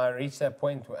I reach that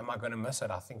point, am I going to miss it?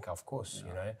 I think, of course,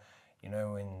 you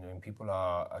know, when people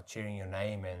are cheering your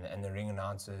name and the ring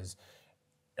announcers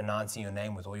announcing your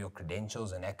name with all your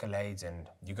credentials and accolades, and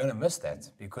you're going to miss that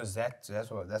because that's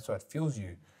what fuels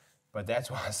you. But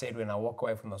that's why I said when I walk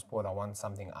away from the sport, I want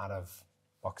something out of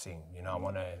boxing. You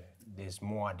know, there's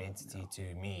more identity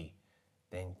to me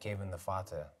than Kevin the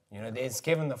fighter. You know, there's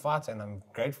Kevin the fighter, and I'm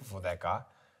grateful for that guy.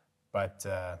 But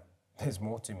there's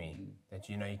more to me that,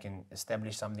 you know, you can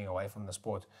establish something away from the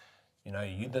sport. You know,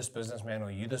 you this businessman,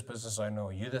 or you this business owner,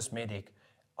 or you this medic.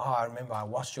 Oh, I remember I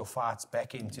watched your fights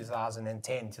back in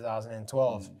 2010,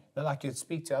 2012. But like you'd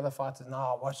speak to other fighters, no,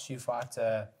 I watched you fight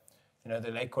You know,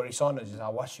 the late Corey Sanders, I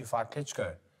watched you fight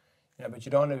Klitschko. You know, but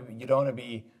you don't want to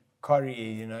be Corey,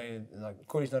 you know, like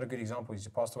Corey's not a good example, he's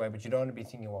passed away, but you don't want to be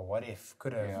thinking, well, what if,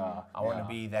 could have, I want to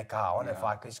be that guy, I want to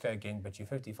fight Klitschko again, but you're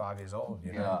 55 years old,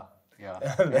 you know.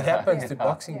 That happens to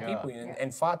boxing people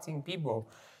and fighting people.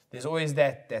 There's always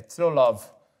that thrill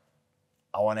of,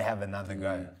 I want to have another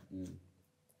go.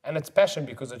 And it's passion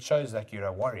because it shows like you're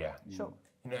a warrior. Sure.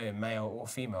 You know, male or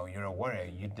female, you're a warrior.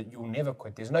 You'll never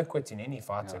quit. There's no quit in any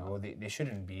fighter. Well, there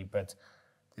shouldn't be, but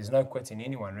there's no quit in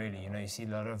anyone really. You know, you see a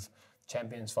lot of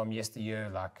champions from yesteryear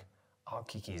like, I'll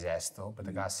kick his ass still, but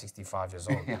the guy's 65 years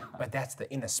old. But that's the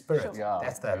inner spirit. Sure.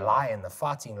 That's the lion, the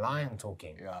fighting lion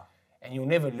talking. And you'll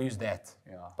never lose that.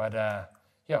 But I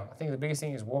think the biggest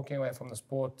thing is walking away from the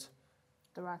sport.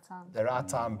 The right time. The right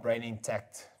time, brain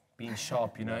intact, being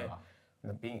sharp, you know.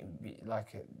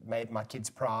 Made my kids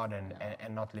proud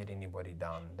and not let anybody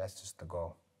down. That's just the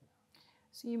goal.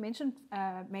 So you mentioned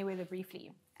Mayweather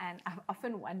briefly, and I've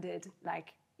often wondered,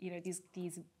 like, you know,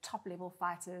 these top level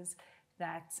fighters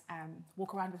that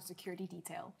walk around with security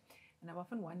detail, and I've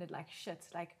often wondered, like,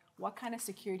 what kind of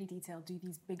security detail do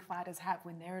these big fighters have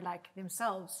when they're like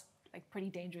themselves like pretty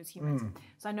dangerous humans?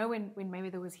 So I know when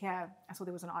Mayweather was here, I saw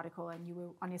there was an article and you were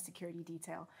on his security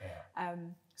detail.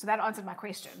 So that answered my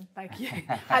question, like,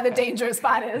 other dangerous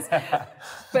fighters.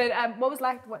 But what was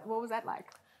that like?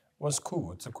 It was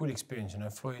cool. It's a cool experience. You know,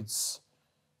 Floyd's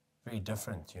very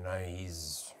different. You know,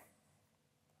 he's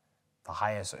the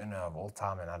highest earner of all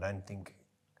time, and I don't think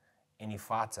any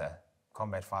fighter,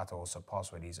 combat fighter, will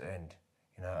surpass what he's earned.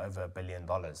 You know, over $1 billion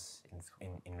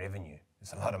in revenue.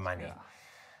 It's a lot of money.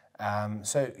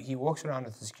 So he walks around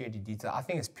with the security detail. I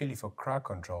think it's purely for crowd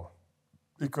control,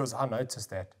 because I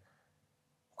noticed that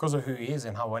because of who he is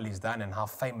and how well he's done and how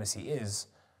famous he is,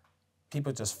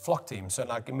 people just flock to him. So,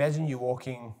 like, imagine you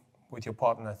walking with your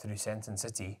partner through Santon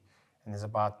City and there's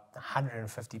about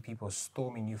 150 people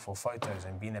storming you for photos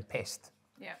and being a pest.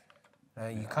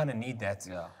 You kind of need that.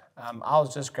 I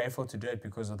was just grateful to do it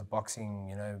because of the boxing.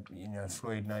 You know,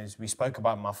 Floyd knows. We spoke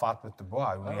about my fight with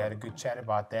Dubois. We had a good chat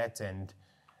about that, and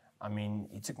I mean,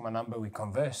 he took my number. We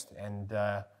conversed, and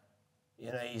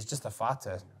you know, he's just a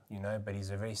fighter. You know, but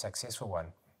he's a very successful one.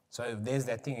 So there's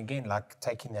that thing again, like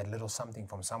taking that little something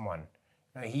from someone.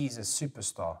 You know, he's a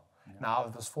superstar. Now, I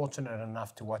was fortunate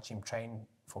enough to watch him train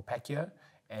for Pacquiao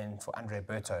and for Andre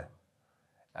Berto.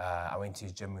 I went to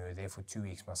his gym. We were there for 2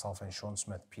 weeks, myself and Sean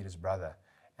Smith, Peter's brother.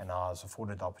 And I was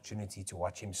afforded the opportunity to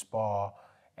watch him spar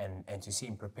and to see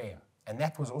him prepare. And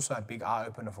that was also a big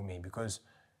eye-opener for me, because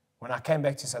when I came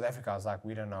back to South Africa, I was like,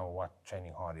 we don't know what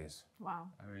training hard is. Wow.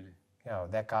 Oh, really? You know,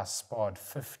 that guy sparred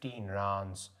 15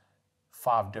 rounds,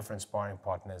 5 different sparring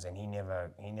partners, and he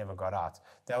never got out.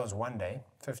 That was one day,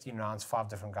 15 rounds, 5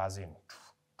 different guys in.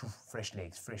 Fresh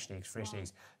legs, fresh legs, fresh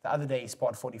legs. The other day, he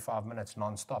sparred 45 minutes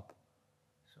non-stop.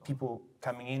 People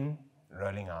coming in,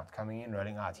 rolling out, coming in,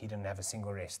 rolling out. He didn't have a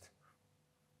single rest.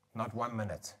 Not 1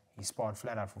 minute. He sparred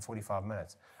flat out for 45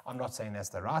 minutes. I'm not saying that's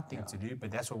the right thing to do,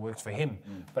 but that's what works for him.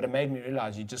 But it made me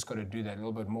realize you just got to do that a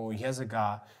little bit more. Here's a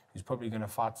guy who's probably going to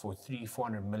fight for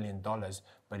 $300-400 million,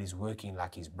 but he's working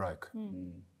like he's broke.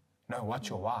 No, what's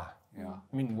your why?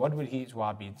 I mean, what would his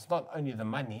why be? It's not only the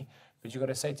money, but you got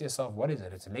to say to yourself, what is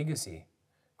it? It's a legacy.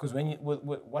 Because when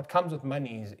what comes with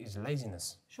money is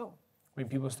laziness. Sure. When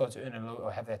people start to earn a little,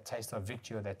 or have that taste of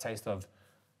victory, or that taste of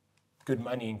good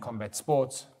money in combat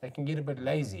sports, they can get a bit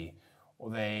lazy, or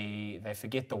they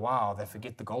forget the wow, they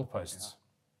forget the goalposts.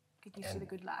 Get used to the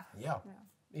good life. Yeah,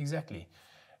 exactly.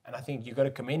 And I think you got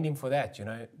to commend him for that. You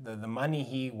know, the money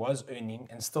he was earning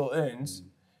and still earns,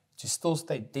 to still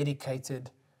stay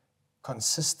dedicated,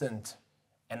 consistent,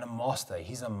 and a master.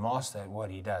 He's a master at what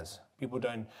he does. People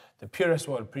don't, the purists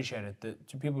will appreciate it.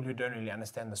 To people who don't really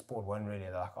understand the sport won't really,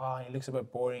 they're like, oh, he looks a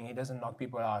bit boring, he doesn't knock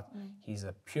people out. He's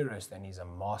a purist and he's a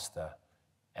master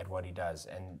at what he does.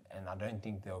 And I don't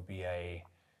think there'll be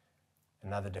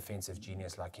another defensive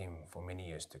genius like him for many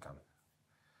years to come.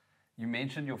 You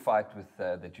mentioned your fight with,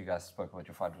 that you guys spoke about,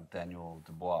 your fight with Daniel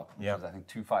Dubois, which was, I think,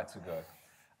 2 fights ago.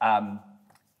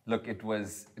 Look, it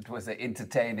was an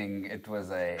entertaining, it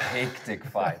was a hectic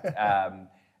fight.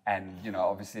 And, you know,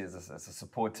 obviously as a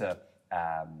supporter,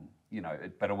 you know,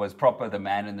 but it was proper, the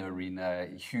man in the arena,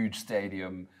 huge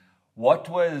stadium. What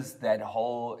was that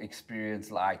whole experience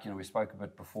like? You know, we spoke a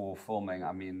bit before filming.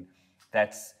 I mean,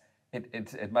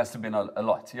 it must have been a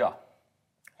lot,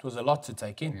 It was a lot to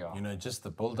take in, you know, just the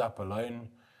build-up alone,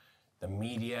 the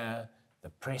media, the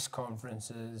press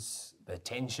conferences, the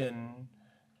tension,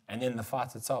 and then the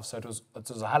fight itself. So it was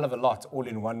a hell of a lot all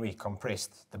in 1 week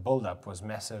compressed. The build-up was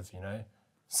massive, you know.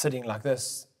 Sitting like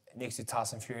this next to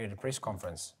Tyson Fury at a press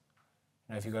conference.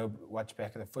 know, if you go watch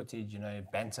back at the footage, you know,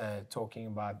 banter talking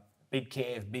about Big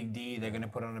Kev, Big D, they're going to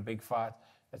put on a big fight.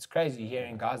 It's crazy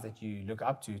hearing guys that you look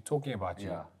up to talking about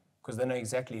you. Because they know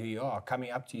exactly who you are,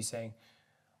 coming up to you saying,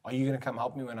 are you going to come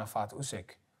help me when I fight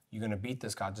Usyk? You're going to beat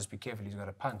this guy, just be careful, he's got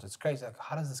a punch. It's crazy. Like,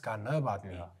 how does this guy know about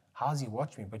me? How does he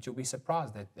watch me? But you'll be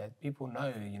surprised that people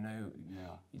know, you know,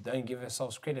 you don't give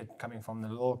yourselves credit coming from the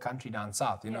little country down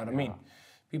south, you know what I mean?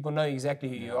 People know exactly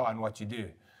who you are and what you do.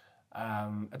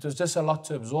 It was just a lot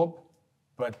to absorb,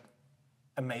 but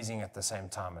amazing at the same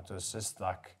time. It was just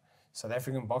like South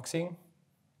African boxing,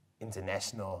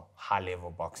 international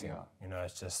high-level boxing. You know,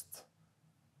 it's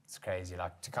crazy.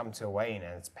 Like, to come to a weigh-in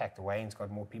and it's packed. The weigh-in's got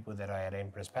more people that are at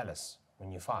Empress Palace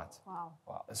when you fight. Wow.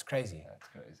 It's crazy. That's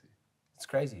crazy. It's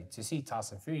crazy to see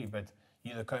Tyson Fury, but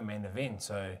you're the co-main event,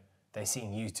 so they're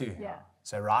seeing you too.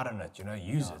 So ride on it, you know,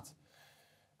 use it.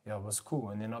 Yeah, it was cool.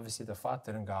 And then obviously the fight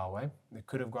didn't go our way. It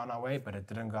could have gone our way, but it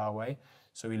didn't go our way.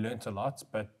 So we learned a lot.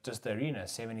 But just the arena,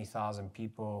 70,000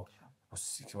 people, or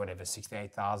whatever,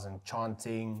 68,000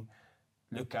 chanting,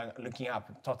 looking up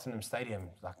at Tottenham Stadium,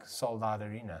 like sold out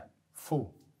arena,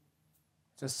 full.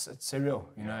 It's surreal,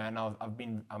 you know. And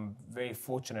I'm very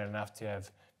fortunate enough to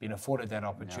have been afforded that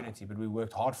opportunity. But we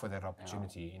worked hard for that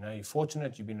opportunity. You know, you're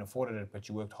fortunate you've been afforded it, but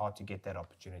you worked hard to get that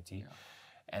opportunity.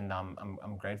 And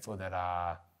I'm grateful that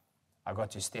I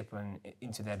got to step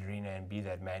into that arena and be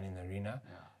that man in the arena.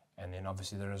 And then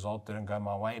obviously the result didn't go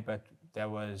my way, but there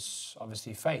was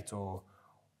obviously fate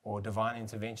or divine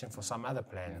intervention for some other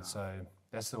plan. So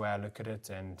that's the way I look at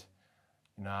it. And,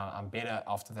 you know, I'm better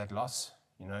after that loss,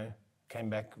 you know, came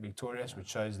back victorious, which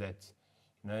shows that,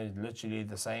 you know, literally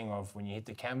the saying of when you hit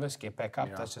the canvas, get back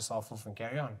up, dust yourself off and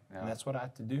carry on. And that's what I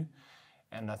had to do.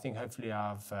 And I think hopefully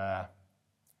I've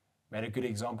made a good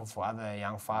example for other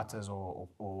young fighters or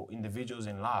individuals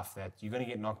in life that you're going to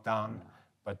get knocked down,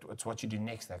 but it's what you do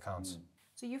next that counts.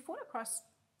 So you fought across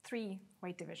 3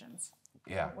 weight divisions.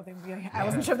 Yeah. I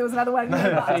wasn't sure if there was another one.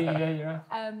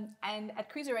 And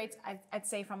at cruiserweights, I'd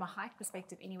say from a height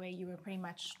perspective anyway, you were pretty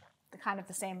much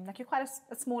the same. Like, you're quite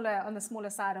on the smaller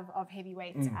side of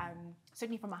heavyweight.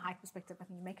 Certainly from a height perspective, I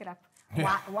think you make it up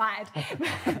wide.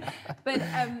 But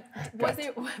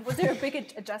was there a big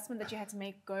adjustment that you had to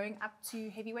make going up to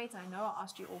heavyweight? And I know I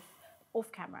asked you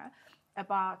off camera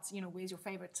about, you know, where's your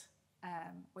favorite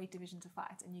weight division to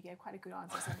fight, and you gave quite a good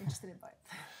answer, so I'm interested in both.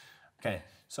 Okay,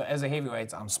 so as a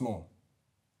heavyweight, I'm small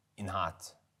in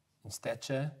height. In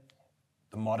stature,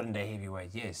 the modern day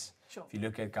heavyweight, yes. Sure. If you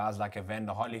look at guys like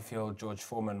Evander Holyfield, George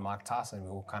Foreman, Mike Tyson,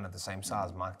 we're all kind of the same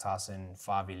size. Mike Tyson,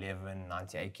 5'11",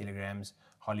 98 kilograms.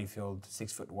 Holyfield,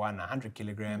 6'1", 100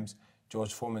 kilograms.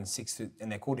 George Foreman, 6 foot,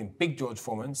 and they called him Big George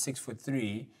Foreman,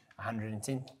 6'3",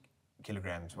 110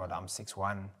 kilograms. Well, I'm 6'1",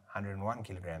 101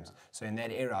 kilograms. So in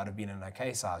that era, I'd have been an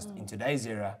okay size. In today's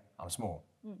era, I'm small.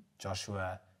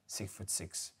 Joshua,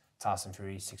 6'6". Tyson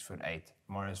Fury, 6'8".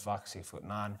 Maurice Vach,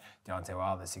 6'9". Deontay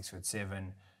Wilder,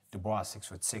 6'7". Dubois,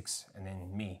 6'6", and then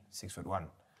me, 6'1".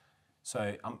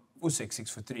 So I'm Usyk,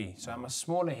 6'3". So I'm a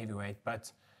smaller heavyweight,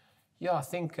 but yeah, I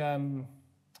think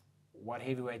what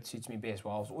heavyweight suits me best.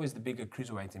 Well, I was always the bigger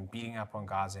cruiserweight and beating up on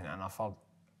guys, and I felt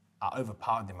I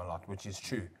overpowered them a lot, which is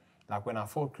true. Like when I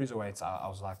fought cruiserweights, I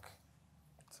was like,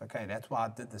 it's okay. That's why I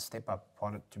did the step up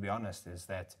part, to be honest, is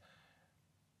that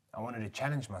I wanted to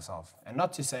challenge myself. And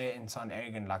not to say and sound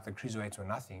arrogant like the cruiserweights were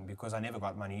nothing, because I never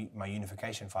got my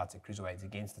unification fights at cruiserweights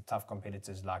against the tough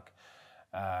competitors like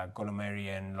Golomeri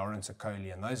and Lawrence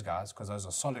Okoli and those guys, because those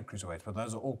are solid cruiserweights. But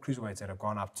those are all cruiserweights that have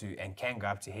gone up to and can go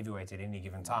up to heavyweight at any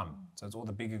given time. So it's all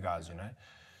the bigger guys, you know.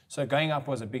 So going up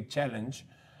was a big challenge.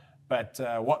 But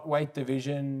what weight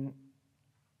division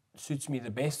suits me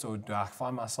the best, or do I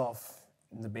find myself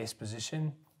in the best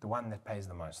position? The one that pays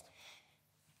the most.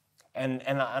 And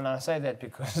I say that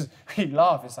because we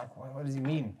laugh. It's like, what does he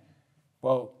mean?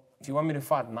 Well, if you want me to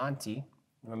fight 90, you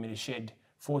want me to shed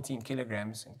 14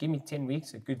 kilograms, give me 10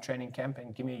 weeks, a good training camp,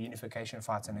 and give me a unification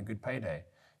fight and a good payday.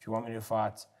 If you want me to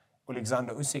fight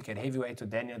Alexander Usyk at heavyweight or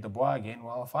Daniel Dubois again,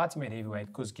 well, I'll fight him at heavyweight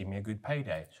because give me a good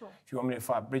payday. Sure. If you want me to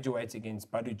fight Bridgerweight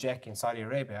against Badu Jack in Saudi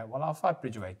Arabia, well, I'll fight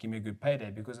Bridgerweight, give me a good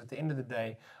payday, because at the end of the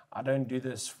day, I don't do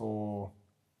this for...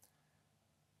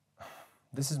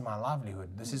 This is my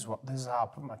livelihood. This is how I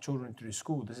put my children through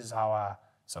school. This is how I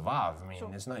survive. I mean,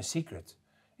 there's no secret.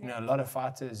 You know, a lot of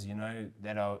fighters, you know,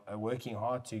 that are working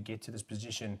hard to get to this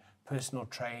position, personal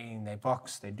training, they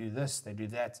box, they do this, they do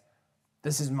that.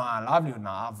 This is my livelihood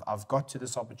now. I've got to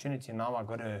this opportunity, and now I've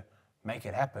got to make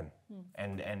it happen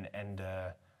and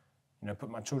you know, put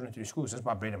my children through school. So it's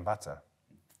my bread and butter.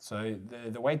 So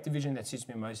the weight division that suits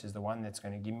me most is the one that's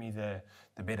going to give me the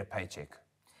better paycheck.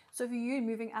 So for you,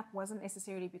 moving up wasn't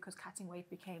necessarily because cutting weight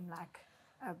became like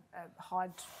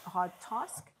hard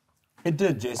task? It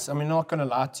did, Jess. I mean, not going to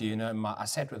lie to you. I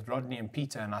sat with Rodney and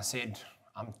Peter and I said,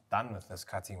 I'm done with this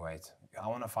cutting weight. I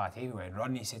want to fight heavyweight.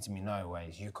 Rodney said to me, no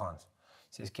ways, you can't.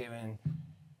 He says, Kevin,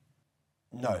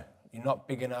 no, you're not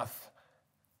big enough.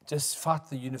 Just fight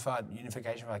the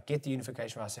unification fight. Get the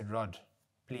unification fight. I said, Rod,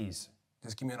 please,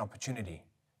 just give me an opportunity.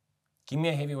 Give me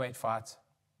a heavyweight fight.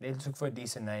 Let's look for a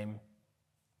decent name.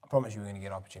 I promise you we're going to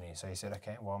get an opportunity. So he said,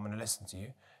 okay, well, I'm going to listen to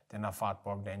you. Then I fought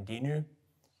Bogdan Dinu.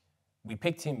 We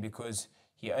picked him because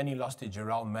he only lost to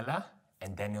Jarrell Miller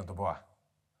and Daniel Dubois.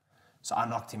 So I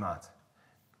knocked him out.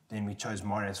 Then we chose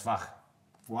Marius Vach.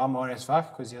 Why Marius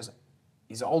Vach? Because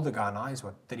he's an older guy now. He's,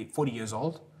 40 years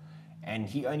old. And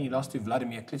he only lost to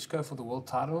Vladimir Klitschko for the world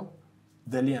title,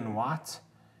 Dillian White,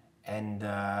 and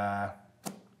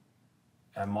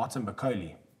Martin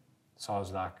Bacoli. So I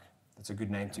was like, that's a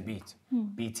good name to beat.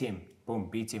 Beat him. Boom,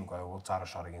 beat him. Got a world title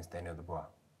shot against Daniel Dubois.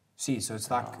 See, so it's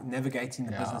like navigating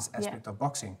the business aspect of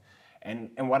boxing.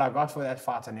 And what I got for that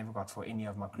fight, I never got for any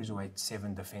of my cruiserweight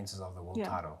 7 defenses of the world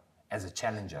title as a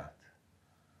challenger.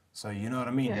 So you know what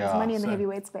I mean? Yeah, there's money in the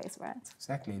heavyweight space, right?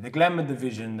 Exactly. The glamour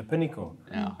division, the pinnacle.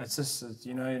 Yeah. It's just,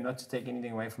 not to take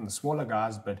anything away from the smaller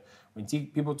guys, but when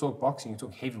people talk boxing, you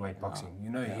talk heavyweight boxing. You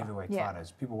know heavyweight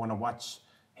fighters. People want to watch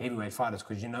heavyweight fighters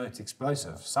because you know it's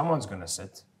explosive. Someone's going to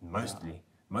sit,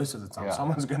 most of the time,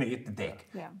 someone's going to hit the deck,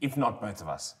 if not both of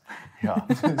us. Yeah.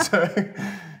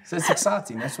 so it's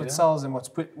exciting. That's what sells, and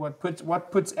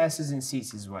what puts asses in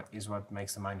seats is what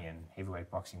makes the money, and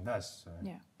heavyweight boxing does. So.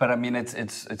 Yeah. But I mean,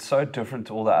 it's so different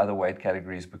to all the other weight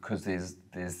categories because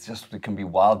there can be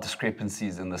wild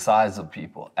discrepancies in the size of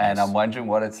people, and I'm wondering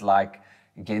what it's like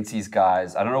against these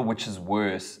guys. I don't know which is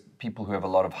worse: people who have a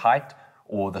lot of height,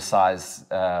 or the size,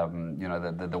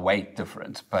 the weight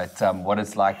difference. But what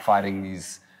it's like fighting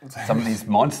some of these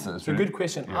monsters. It's a good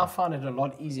question. I find it a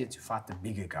lot easier to fight the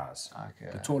bigger guys,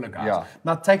 the taller guys. Yeah.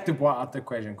 Now take Dubois out the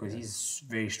equation because he's a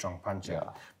very strong puncher.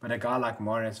 Yeah. But a guy like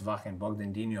Marius Vach and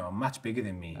Bogdan Dinu are much bigger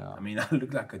than me. Yeah. I mean, I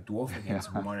look like a dwarf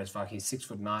against Marius Vach. He's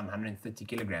 6'9", 130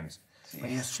 kilograms. But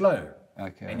he was slow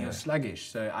and he was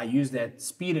sluggish. So I use that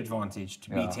speed advantage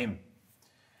to beat him.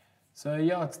 So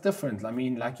it's different. I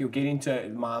mean, like you'll get into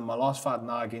my last fight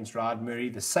now against Rad Murray,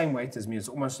 the same weight as me. It's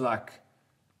almost like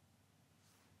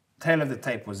tail of the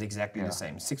tape was exactly the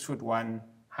same. 6'1",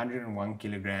 101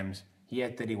 kilograms. He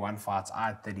had 31 fights. I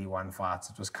had 31 fights.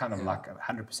 It was kind of like a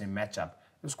 100% matchup.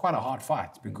 It was quite a hard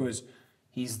fight because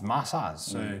he's my size.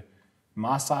 So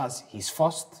my size, he's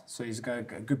fast. So he's got a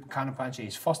good counter puncher.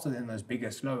 He's faster than those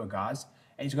bigger, slower guys.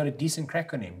 And he's got a decent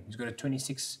crack on him. He's got a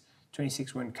 26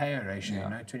 win KO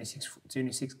ratio,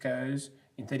 26 KOs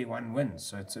in 31 wins.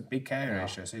 So it's a big KO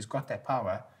ratio. So he's got that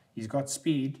power, he's got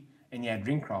speed, and he had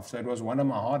ring craft. So it was one of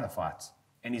my harder fights.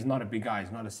 And he's not a big guy,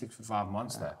 he's not a 6'5"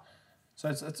 monster. So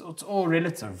it's all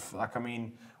relative. Like, I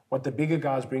mean, what the bigger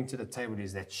guys bring to the table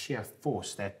is that sheer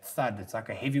force, that thud. It's like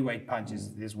a heavyweight punch.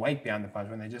 There's weight behind the punch.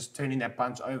 When they're just turning that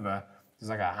punch over, there's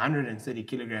like 130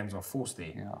 kilograms of force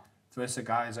there. Yeah. Versus a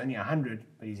guy who's only 100,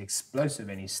 but he's explosive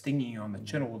and he's stinging you on the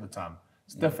chin all the time.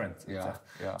 It's different.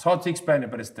 It's hard to explain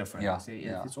it, but it's different.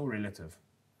 It's all relative.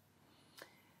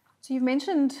 So you've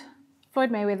mentioned Floyd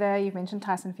Mayweather, you've mentioned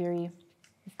Tyson Fury.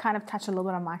 You've kind of touched a little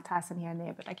bit on Mike Tyson here and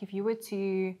there, but like if you were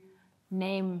to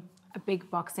name a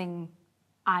big boxing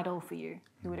idol for you,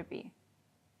 who would it be?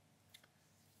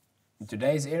 In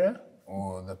today's era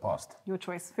or the past? Your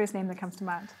choice. First name that comes to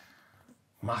mind.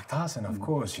 Mike Tyson, of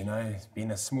course, he's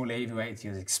been a small heavyweight, he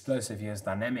was explosive, he was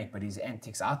dynamic, but his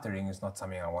antics out the ring is not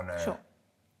something I want to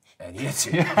adhere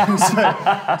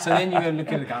to. so then you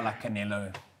look at a guy like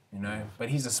Canelo, but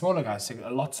he's a smaller guy, a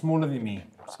lot smaller than me.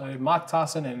 So Mike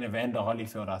Tyson and Evander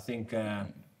Holyfield, I think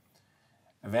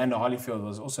Evander Holyfield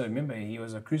was also, remember, he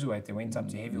was a cruiserweight that went up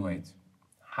to heavyweight.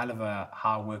 Hell of a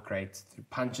high work rate,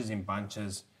 punches in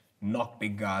bunches, knock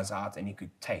big guys out, and he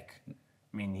could take.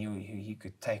 I mean, he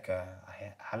could take a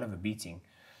hell of a beating.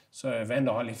 So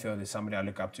Evander Holyfield is somebody I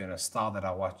look up to and a style that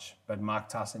I watch. But Mike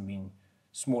Tyson being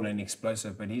small and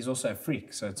explosive, but he's also a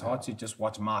freak. So it's hard to just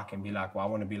watch Mike and be like, well, I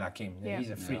want to be like him. Yeah. He's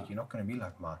a freak. You're not going to be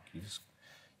like Mike. You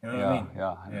know what I mean?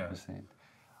 Yeah, 100%.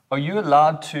 Are you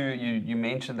allowed to, you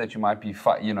mentioned that you might be,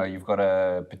 you've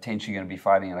got potentially going to be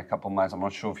fighting in a couple of months. I'm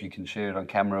not sure if you can share it on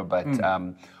camera, but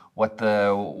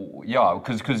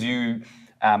because you...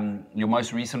 your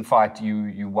most recent fight,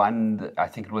 you won, I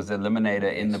think it was the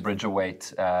eliminator in the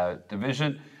Bridgerweight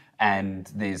division,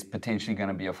 and there's potentially going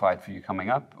to be a fight for you coming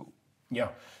up. Yeah,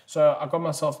 so I got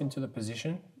myself into the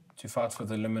position to fight for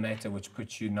the eliminator, which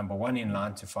puts you number 1 in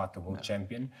line to fight the world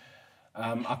champion.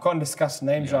 I can't discuss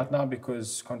names right now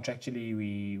because contractually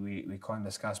we can't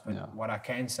discuss, but what I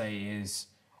can say is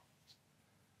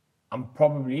I'm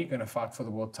probably going to fight for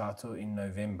the world title in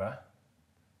November.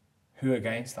 Who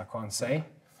against, I can't say.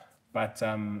 But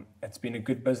it's been a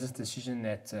good business decision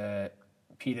that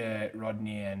Peter,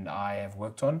 Rodney and I have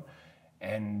worked on.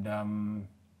 And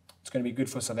it's going to be good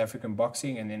for South African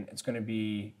boxing, and then it's going to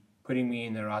be putting me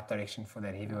in the right direction for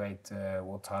that heavyweight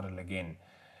world title again.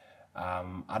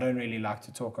 I don't really like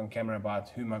to talk on camera about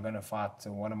whom I'm going to fight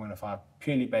or what I'm going to fight,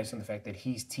 purely based on the fact that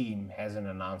his team hasn't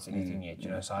announced anything yet, you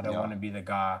know, so I don't want to be the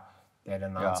guy that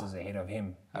announces ahead of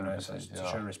him, you know, so to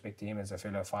show respect to him as a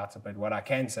fellow fighter. But what I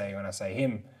can say, when I say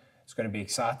him, it's going to be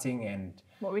exciting. And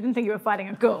well, we didn't think you were fighting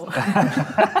a girl.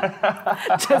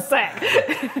 Just saying.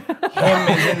 Him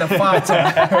is in the fighter.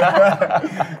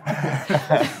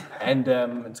 And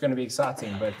it's going to be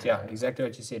exciting. But yeah, exactly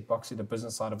what you said. Boxing, the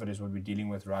business side of it is what we're dealing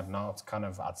with right now. It's kind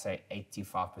of, I'd say,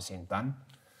 85% done.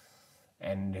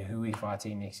 And who we're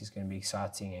fighting next is going to be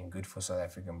exciting and good for South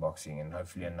African boxing, and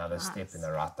hopefully another step in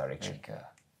the right direction.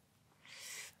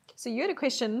 So you had a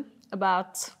question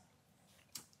about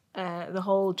the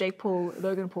whole Jake Paul,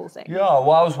 Logan Paul thing. Yeah,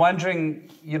 well, I was wondering,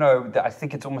 you know, I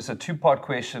think it's almost a two-part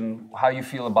question, how you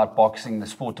feel about boxing, the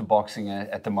sport of boxing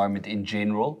at the moment in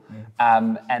general.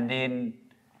 And then,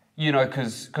 you know,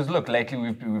 because look, lately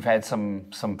we've had some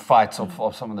fights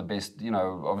of some of the best, you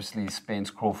know, obviously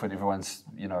Spence, Crawford, everyone's,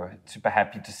 you know, super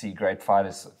happy to see great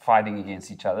fighters fighting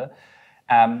against each other.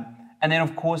 And then,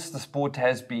 of course, the sport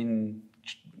has been,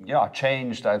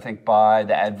 changed, I think, by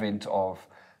the advent of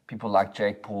people like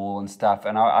Jake Paul and stuff.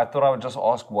 And I thought I would just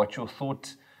ask what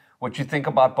you think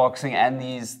about boxing and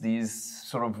these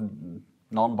sort of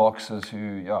non-boxers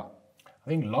who, I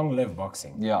think long live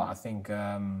boxing. Yeah. I think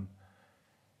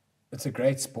it's a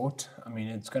great sport. I mean,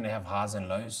 it's going to have highs and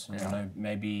lows. You know,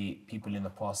 maybe people in the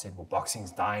past said, well,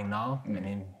 boxing's dying now. And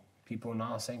then people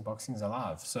now are saying boxing's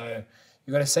alive. So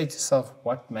you got to say to yourself,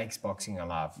 what makes boxing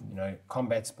alive? You know,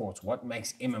 combat sports, what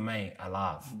makes MMA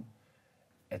alive?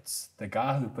 It's the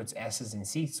guy who puts asses in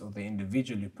seats, or the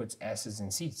individual who puts asses in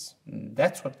seats.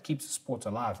 That's what keeps the sport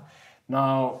alive.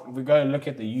 Now, if we go look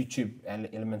at the YouTube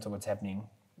element of what's happening,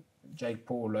 Jake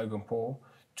Paul, Logan Paul,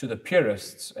 to the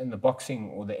purists in the boxing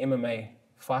or the MMA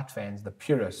fight fans, the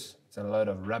purists, it's a load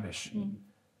of rubbish.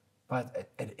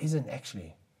 But it isn't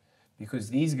actually, because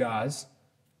these guys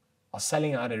are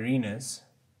selling out arenas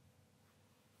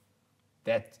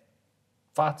that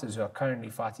fighters who are currently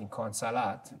fighting can't sell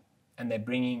out. And they're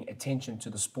bringing attention to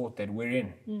the sport that we're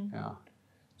in.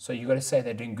 So you got to say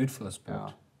they're doing good for the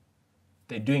sport.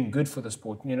 They're doing good for the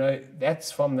sport. You know,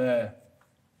 that's from the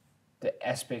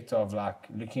aspect of like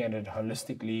looking at it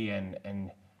holistically and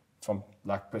from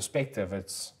like perspective.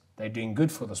 It's they're doing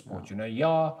good for the sport. You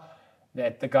know,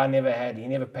 that the guy he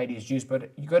never paid his dues,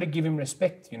 but you got to give him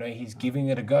respect. You know, he's giving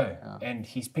it a go, and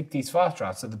he's picked his fight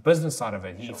right. So the business side of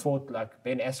it, he fought like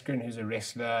Ben Askren, who's a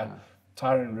wrestler.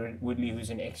 Tyron Woodley, who's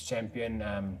an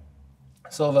ex-champion,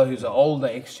 Silva, who's an older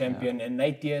ex-champion, and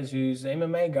Nate Diaz, who's an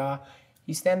MMA guy.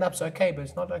 His stand-up's okay, but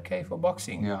it's not okay for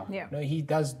boxing. No, he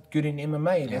does good in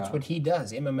MMA. That's what he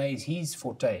does. MMA is his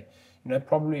forte. You know,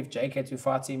 probably if Jake had to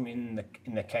fight him in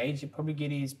the cage, he'd probably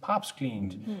get his pipes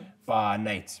cleaned by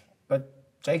Nate. But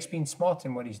Jake's been smart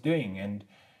in what he's doing, and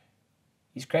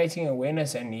he's creating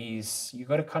awareness, and you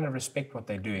got to kind of respect what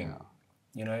they're doing.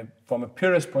 You know, from a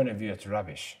purist point of view, it's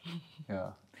rubbish.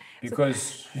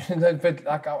 Because, but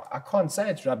like I can't say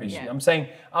it's rubbish. I'm saying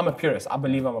I'm a purist. I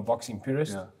believe I'm a boxing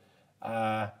purist.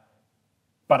 But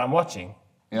I'm watching.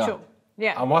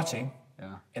 I'm watching.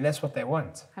 And that's what they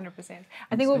want. 100%.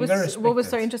 I think what was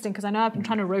so interesting, because I know I've been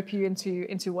trying to rope you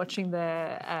into watching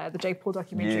the Jake Paul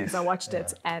documentary, because I watched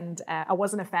it, and I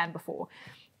wasn't a fan before.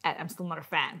 I'm still not a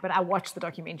fan, but I watched the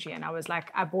documentary and I was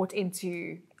like, I bought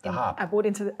into a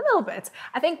little bit.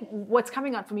 I think what's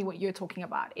coming out for me, what you're talking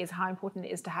about, is how important it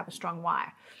is to have a strong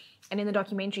why. And in the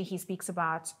documentary, he speaks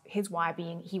about his why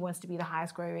being he wants to be the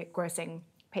highest grossing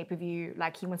pay-per-view.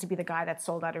 Like, he wants to be the guy that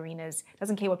sold out arenas.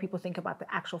 Doesn't care what people think about the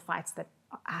actual fights, that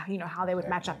you know, how they would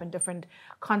match up in different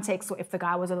contexts, or if the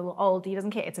guy was a little old. He doesn't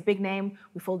care. It's a big name.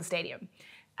 We filled the stadium,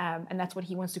 and that's what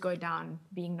he wants to go down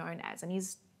being known as. And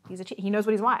he knows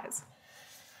what his why is.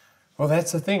 Well,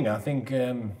 that's the thing. I think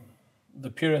the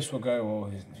purists will go,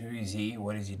 well, who is he?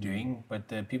 What is he doing? But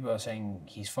the people are saying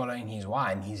he's following his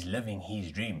why, and he's living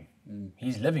his dream.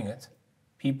 He's living it.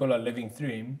 People are living through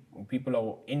him. People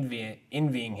are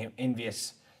envying him,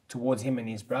 envious towards him and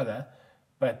his brother,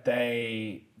 but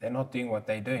they're not doing what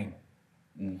they're doing.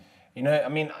 You know, I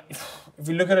mean, if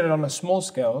we look at it on a small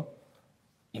scale,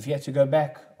 if you had to go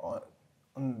back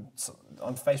on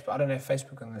Facebook, I don't know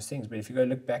Facebook and those things, but if you go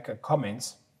look back at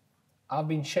comments, I've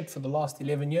been shit for the last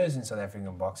 11 years in South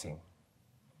African boxing.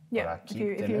 Yeah, but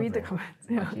if you read the comments.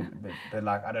 Yeah. But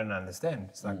like, I don't understand.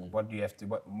 It's like, what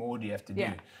more do you have to do?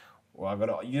 Yeah.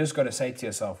 Well, you just got to say to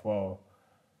yourself, well,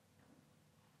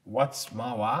 what's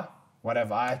my why? What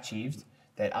have I achieved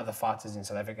that other fighters in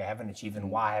South Africa haven't achieved, and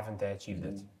why haven't they achieved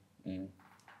it? Yeah.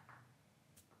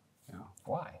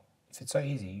 Why? If it's so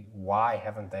easy, why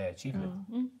haven't they achieved it?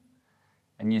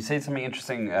 And you said something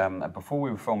interesting before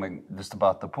we were filming, just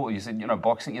about the pool. You said,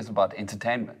 boxing is about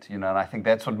entertainment, and I think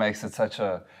that's what makes it such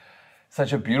a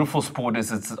beautiful sport.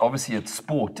 Is it's obviously it's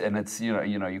sport, and it's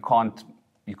you can't.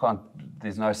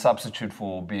 There's no substitute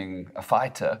for being a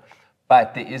fighter,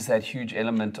 but there is that huge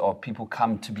element of people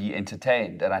come to be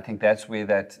entertained, and I think that's where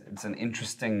it's an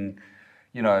interesting,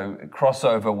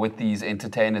 crossover with these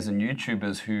entertainers and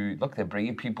YouTubers who they're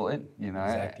bringing people in,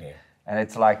 Exactly. And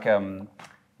it's like.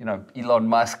 Elon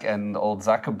Musk and old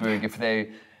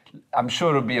Zuckerberg, I'm sure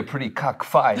it'll be a pretty cuck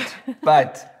fight,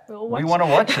 but we want to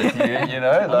watch it,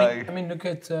 I mean, look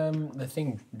at the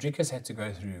thing Drickus had to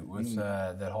go through with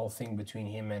that whole thing between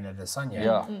him and Adesanya.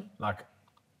 Yeah. Like,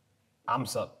 I'm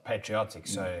so patriotic,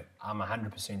 so I'm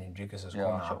 100% in Drickus'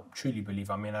 corner. Sure. I truly believe,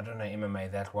 I don't know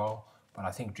MMA that well, but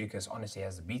I think Drickus honestly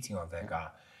has the beating of that guy.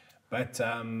 But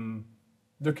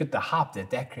look at the hype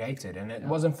that created, and it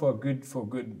wasn't for a good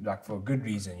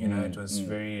reason. It was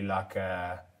very like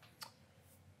kind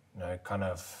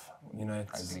of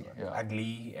it's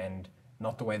ugly and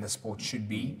not the way the sport should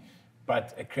be,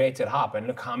 but it created hype. And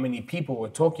look how many people were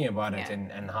talking about it,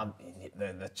 and how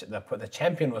the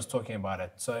champion was talking about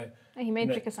it. So he made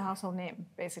Drickus a household name,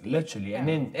 basically. Literally, and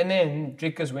then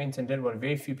Drickus went and did what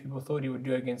very few people thought he would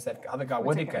do against that other guy,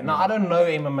 Whittaker. Now, I don't know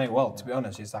MMA well, to be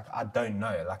honest. It's like, I don't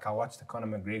know. Like, I watched the Conor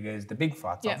McGregor's, the big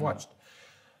fights I've watched.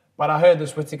 But I heard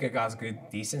this Whittaker guy's good,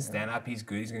 decent stand-up, he's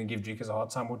good, he's going to give Drickus a hard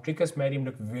time. Well, Drickus made him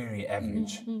look very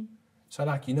average. So,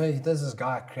 like, there's this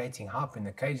guy creating hype in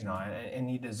the cage now, and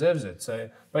he deserves it. So,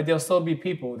 but there'll still be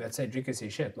people that say Drickus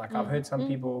is shit. Like, I've heard some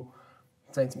people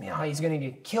say to me, he's going to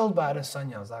get killed by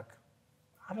Adesanya. I was like,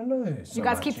 I don't know. You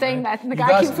guys keep saying that, and the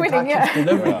guy keeps winning. Keeps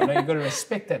delivering. You've got to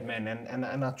respect that man,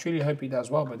 and I truly hope he does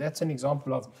well. But that's an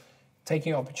example of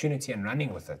taking opportunity and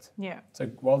running with it. Yeah. So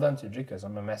well done to Drickus.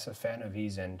 I'm a massive fan of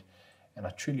his, and I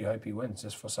truly hope he wins.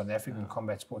 Just for South African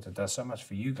combat sport, it does so much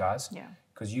for you guys. Yeah.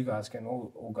 Because you guys can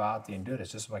all go out there and do it.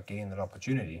 It's just about getting that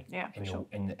opportunity. Yeah, for sure.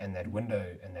 And that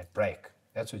window and that break.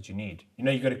 That's what you need.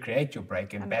 You've got to create your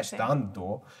break and bash down the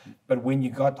door. But when you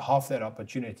got half that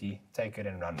opportunity, take it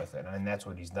and run with it. And that's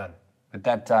what he's done. But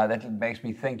that makes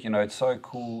me think, it's so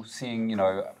cool seeing,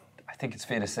 I think it's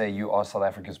fair to say you are South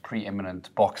Africa's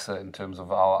preeminent boxer in terms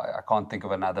of I can't think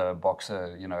of another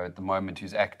boxer, at the moment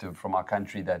who's active from our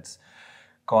country that's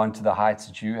gone to the heights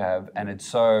that you have. And it's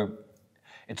so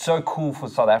cool for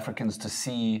South Africans to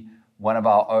see one of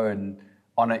our own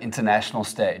on an international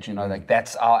stage, like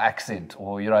that's our accent,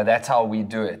 or, that's how we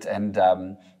do it. And,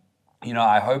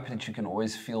 I hope that you can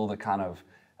always feel the kind of,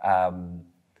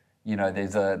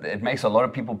 it makes a lot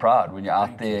of people proud when you're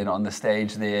out there and on the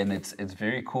stage there. And it's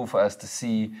very cool for us to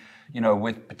see,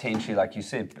 with potentially, like you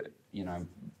said,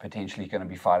 potentially going to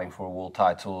be fighting for a world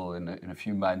title in a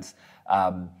few months.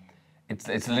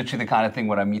 It's literally the kind of thing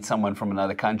when I meet someone from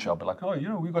another country, I'll be like,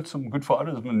 we've got some good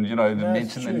fighters, and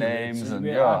mention the names.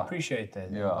 I appreciate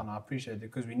that. Yeah. And I appreciate it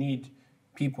because we need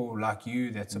people like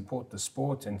you that support the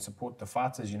sport and support the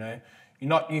fighters. You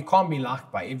can't be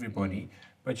liked by everybody,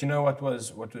 but what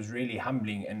was really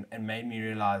humbling and made me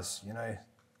realize,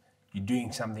 you're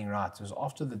doing something right. It was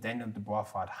after the Daniel Dubois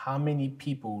fight, how many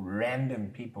people,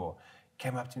 random people,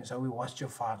 came up to me and said, we watched your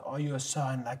fight. Oh, you were so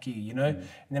unlucky, And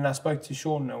then I spoke to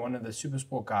Sean, one of the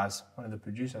Supersport guys, one of the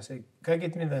producers. I said, go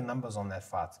get me the numbers on that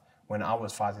fight when I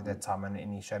was fighting at that time.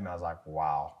 And he showed me, I was like,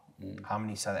 wow, how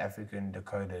many South African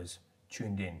Dakotas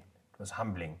tuned in. It was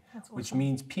humbling. That's awesome. Which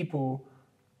means people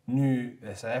knew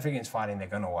the South Africans fighting, they're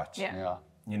going to watch. Yeah.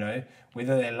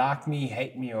 Whether they like me,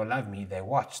 hate me, or love me, they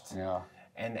watched. Yeah.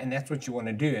 And that's what you want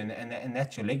to do. And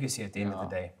that's your legacy at the end of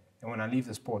the day. And when I leave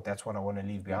the sport, that's what I want to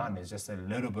leave behind, is just a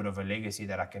little bit of a legacy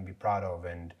that I can be proud of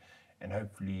and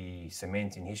hopefully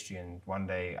cement in history. And one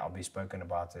day I'll be spoken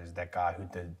about as that guy who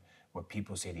did what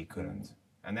people said he couldn't.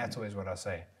 And that's always what I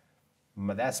say.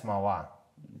 But that's my why.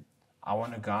 I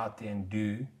want to go out there and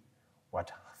do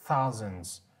what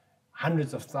thousands,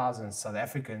 hundreds of thousands South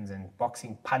Africans and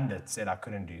boxing pundits said I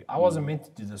couldn't do. I wasn't meant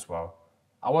to do this well.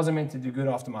 I wasn't meant to do good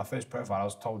after my first profile. I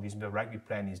was told he's a rugby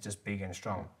player and he's just big and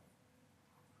strong.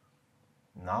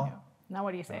 Now? Now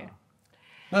what do you say?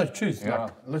 No, the truth. Yeah.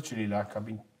 Literally, I've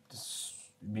been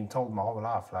told my whole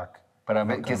life, But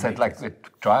I guess that it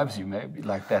drives you, maybe,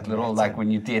 like that little,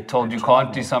 when you get told you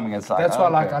can't do something, it's like... That's why,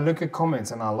 I look at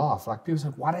comments and I laugh. People say,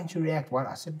 why don't you react?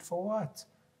 I said, for what?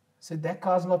 said, that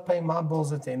guy's not paying my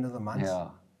bills at the end of the month. Yeah.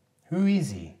 Who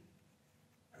is he?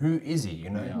 Who is he?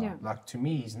 You know, Yeah. like to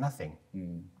me, he's nothing.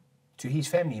 To his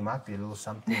family, he might be a little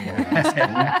something.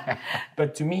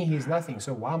 But to me, he's nothing.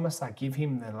 So why must I give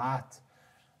him the light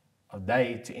of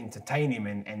day to entertain him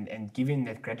and give him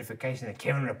that gratification that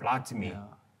Kevin replied to me? Yeah.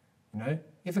 You know,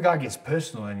 if a guy gets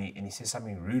personal and he says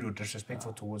something rude or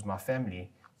disrespectful towards my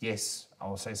family, yes, I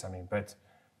will say something. But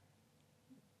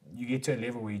you get to a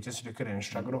level where you just look at it and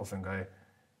shrug it off and go,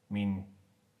 I mean,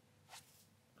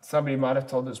 somebody might have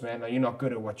told this man, no, you're not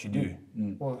good at what you do.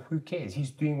 Well, who cares?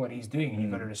 He's doing what he's doing. And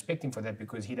you've got to respect him for that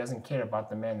because he doesn't care about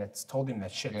the man that's told him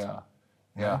that shit. Yeah.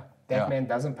 You know? That man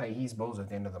doesn't pay his bills at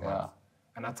the end of the month.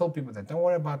 And I tell people that don't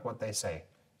worry about what they say.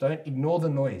 Don't ignore the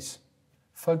noise.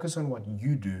 Focus on what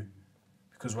you do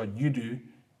because what you do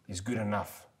is good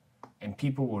enough. And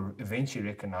people will eventually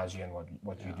recognize you and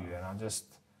what you do. And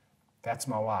that's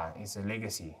my why. It's a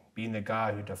legacy. Being the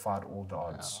guy who defied all the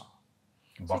odds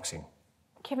in boxing.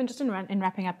 Kevin, just in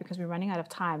wrapping up, because we're running out of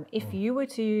time, if you were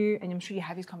to, and I'm sure you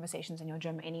have these conversations in your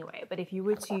gym anyway, but if you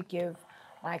were to give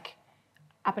like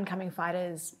up-and-coming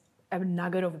fighters a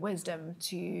nugget of wisdom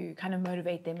to kind of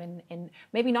motivate them in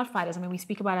maybe not fighters, I mean, we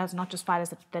speak about it as not just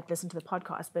fighters that listen to the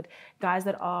podcast, but guys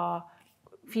that are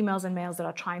females and males that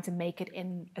are trying to make it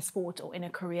in a sport or in a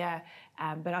career,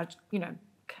 but are, you know,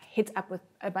 hit up with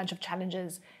a bunch of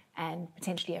challenges and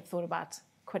potentially have thought about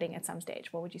quitting at some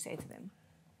stage, what would you say to them?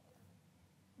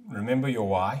 Remember your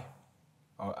why.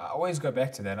 I always go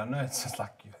back to that. I know it's just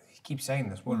like you keep saying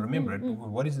this. Well, remember it. But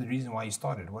what is the reason why you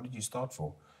started? What did you start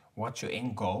for? What's your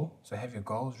end goal? So have your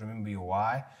goals. Remember your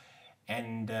why,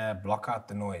 and block out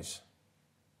the noise.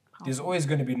 There's always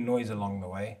going to be noise along the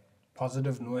way.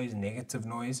 Positive noise, negative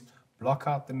noise. Block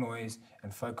out the noise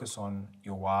and focus on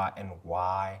your why and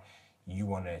why you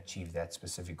want to achieve that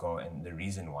specific goal and the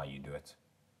reason why you do it,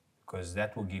 because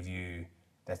that will give you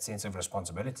that sense of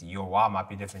responsibility. Your why might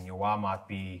be different. Your why might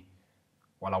be,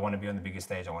 well, I want to be on the biggest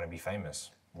stage. I want to be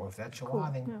famous. Well, if that's your why,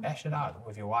 then bash it out.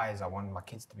 If your why is, I want my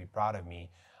kids to be proud of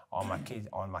me, or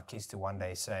my kids to one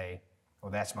day say,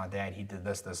 well, that's my dad. He did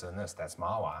this, this, and this. That's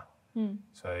my why.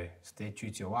 So stay true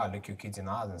to your why. Look your kids in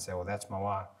the eyes and say, well, that's my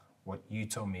why. What you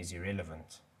told me is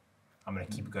irrelevant. I'm going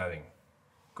to keep going,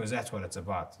 because that's what it's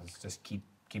about. It's just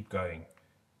keep going,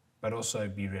 but also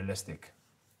be realistic.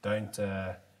 Don't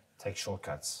take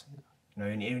shortcuts. You know,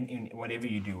 in whatever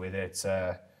you do, whether it's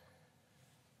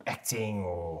acting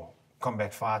or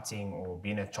combat fighting or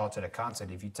being a chartered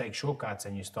accountant, if you take shortcuts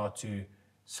and you start to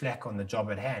slack on the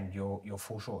job at hand, you'll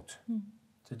fall short.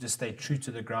 So just stay true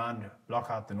to the ground, block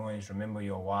out the noise, remember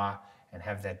your why, and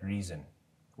have that reason.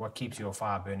 What keeps your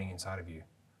fire burning inside of you?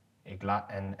 Ignite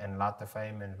and light the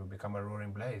flame, and it will become a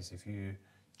roaring blaze if you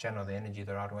channel the energy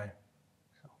the right way.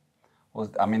 Well,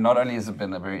 I mean, not only has it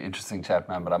been a very interesting chat,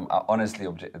 man, but I honestly,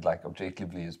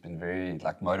 objectively, it's been very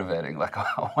motivating. Like,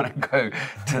 I want to go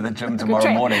to the gym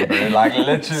tomorrow morning, bro. Like,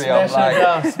 literally, I'm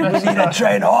like, we need to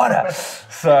train harder.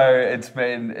 So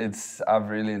I've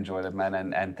really enjoyed it, man,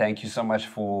 and thank you so much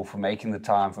for making the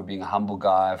time, for being a humble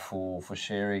guy, for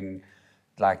sharing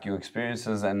like your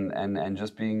experiences and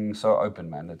just being so open,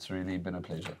 man. It's really been a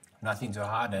pleasure. Nothing to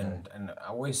hide, and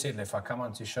I always said that if I come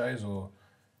onto shows or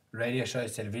radio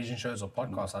shows, television shows, or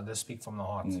podcasts, I just speak from the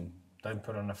heart. Don't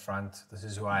put on a front. This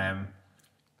is who I am.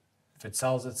 If it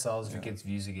sells, it sells. If it gets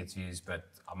views, it gets views. But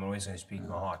I'm always going to speak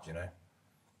my heart, you know.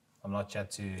 I'm not here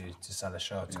to sell a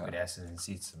show, to put asses in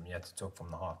seats. I'm here to talk from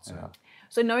the heart.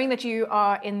 So knowing that you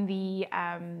are in the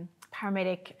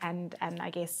paramedic and I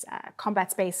guess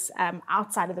combat space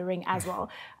outside of the ring as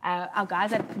well, our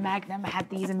guys at Magnum had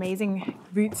these amazing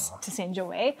boots to send your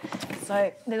way.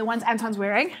 So they're the ones Anton's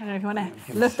wearing. I don't know if you want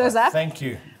to lift those up. Thank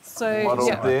you. So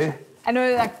there. I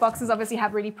know like boxers obviously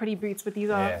have really pretty boots, but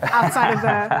these are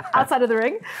outside of the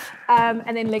ring.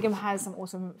 And then Legum has some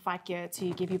awesome fight gear to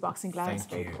give you boxing gloves.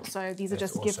 Thank you. Cool. So these are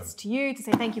That's just awesome. gifts to you to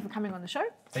say thank you for coming on the show.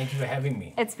 Thank you for having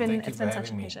me. It's been Thank you such for a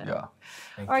having me. pleasure. Yeah.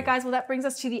 Thank All right, you. guys. Well, that brings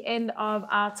us to the end of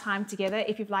our time together.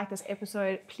 If you've liked this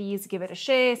episode, please give it a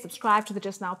share, subscribe to the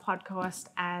Just Now podcast,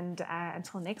 and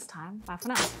until next time, bye for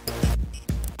now.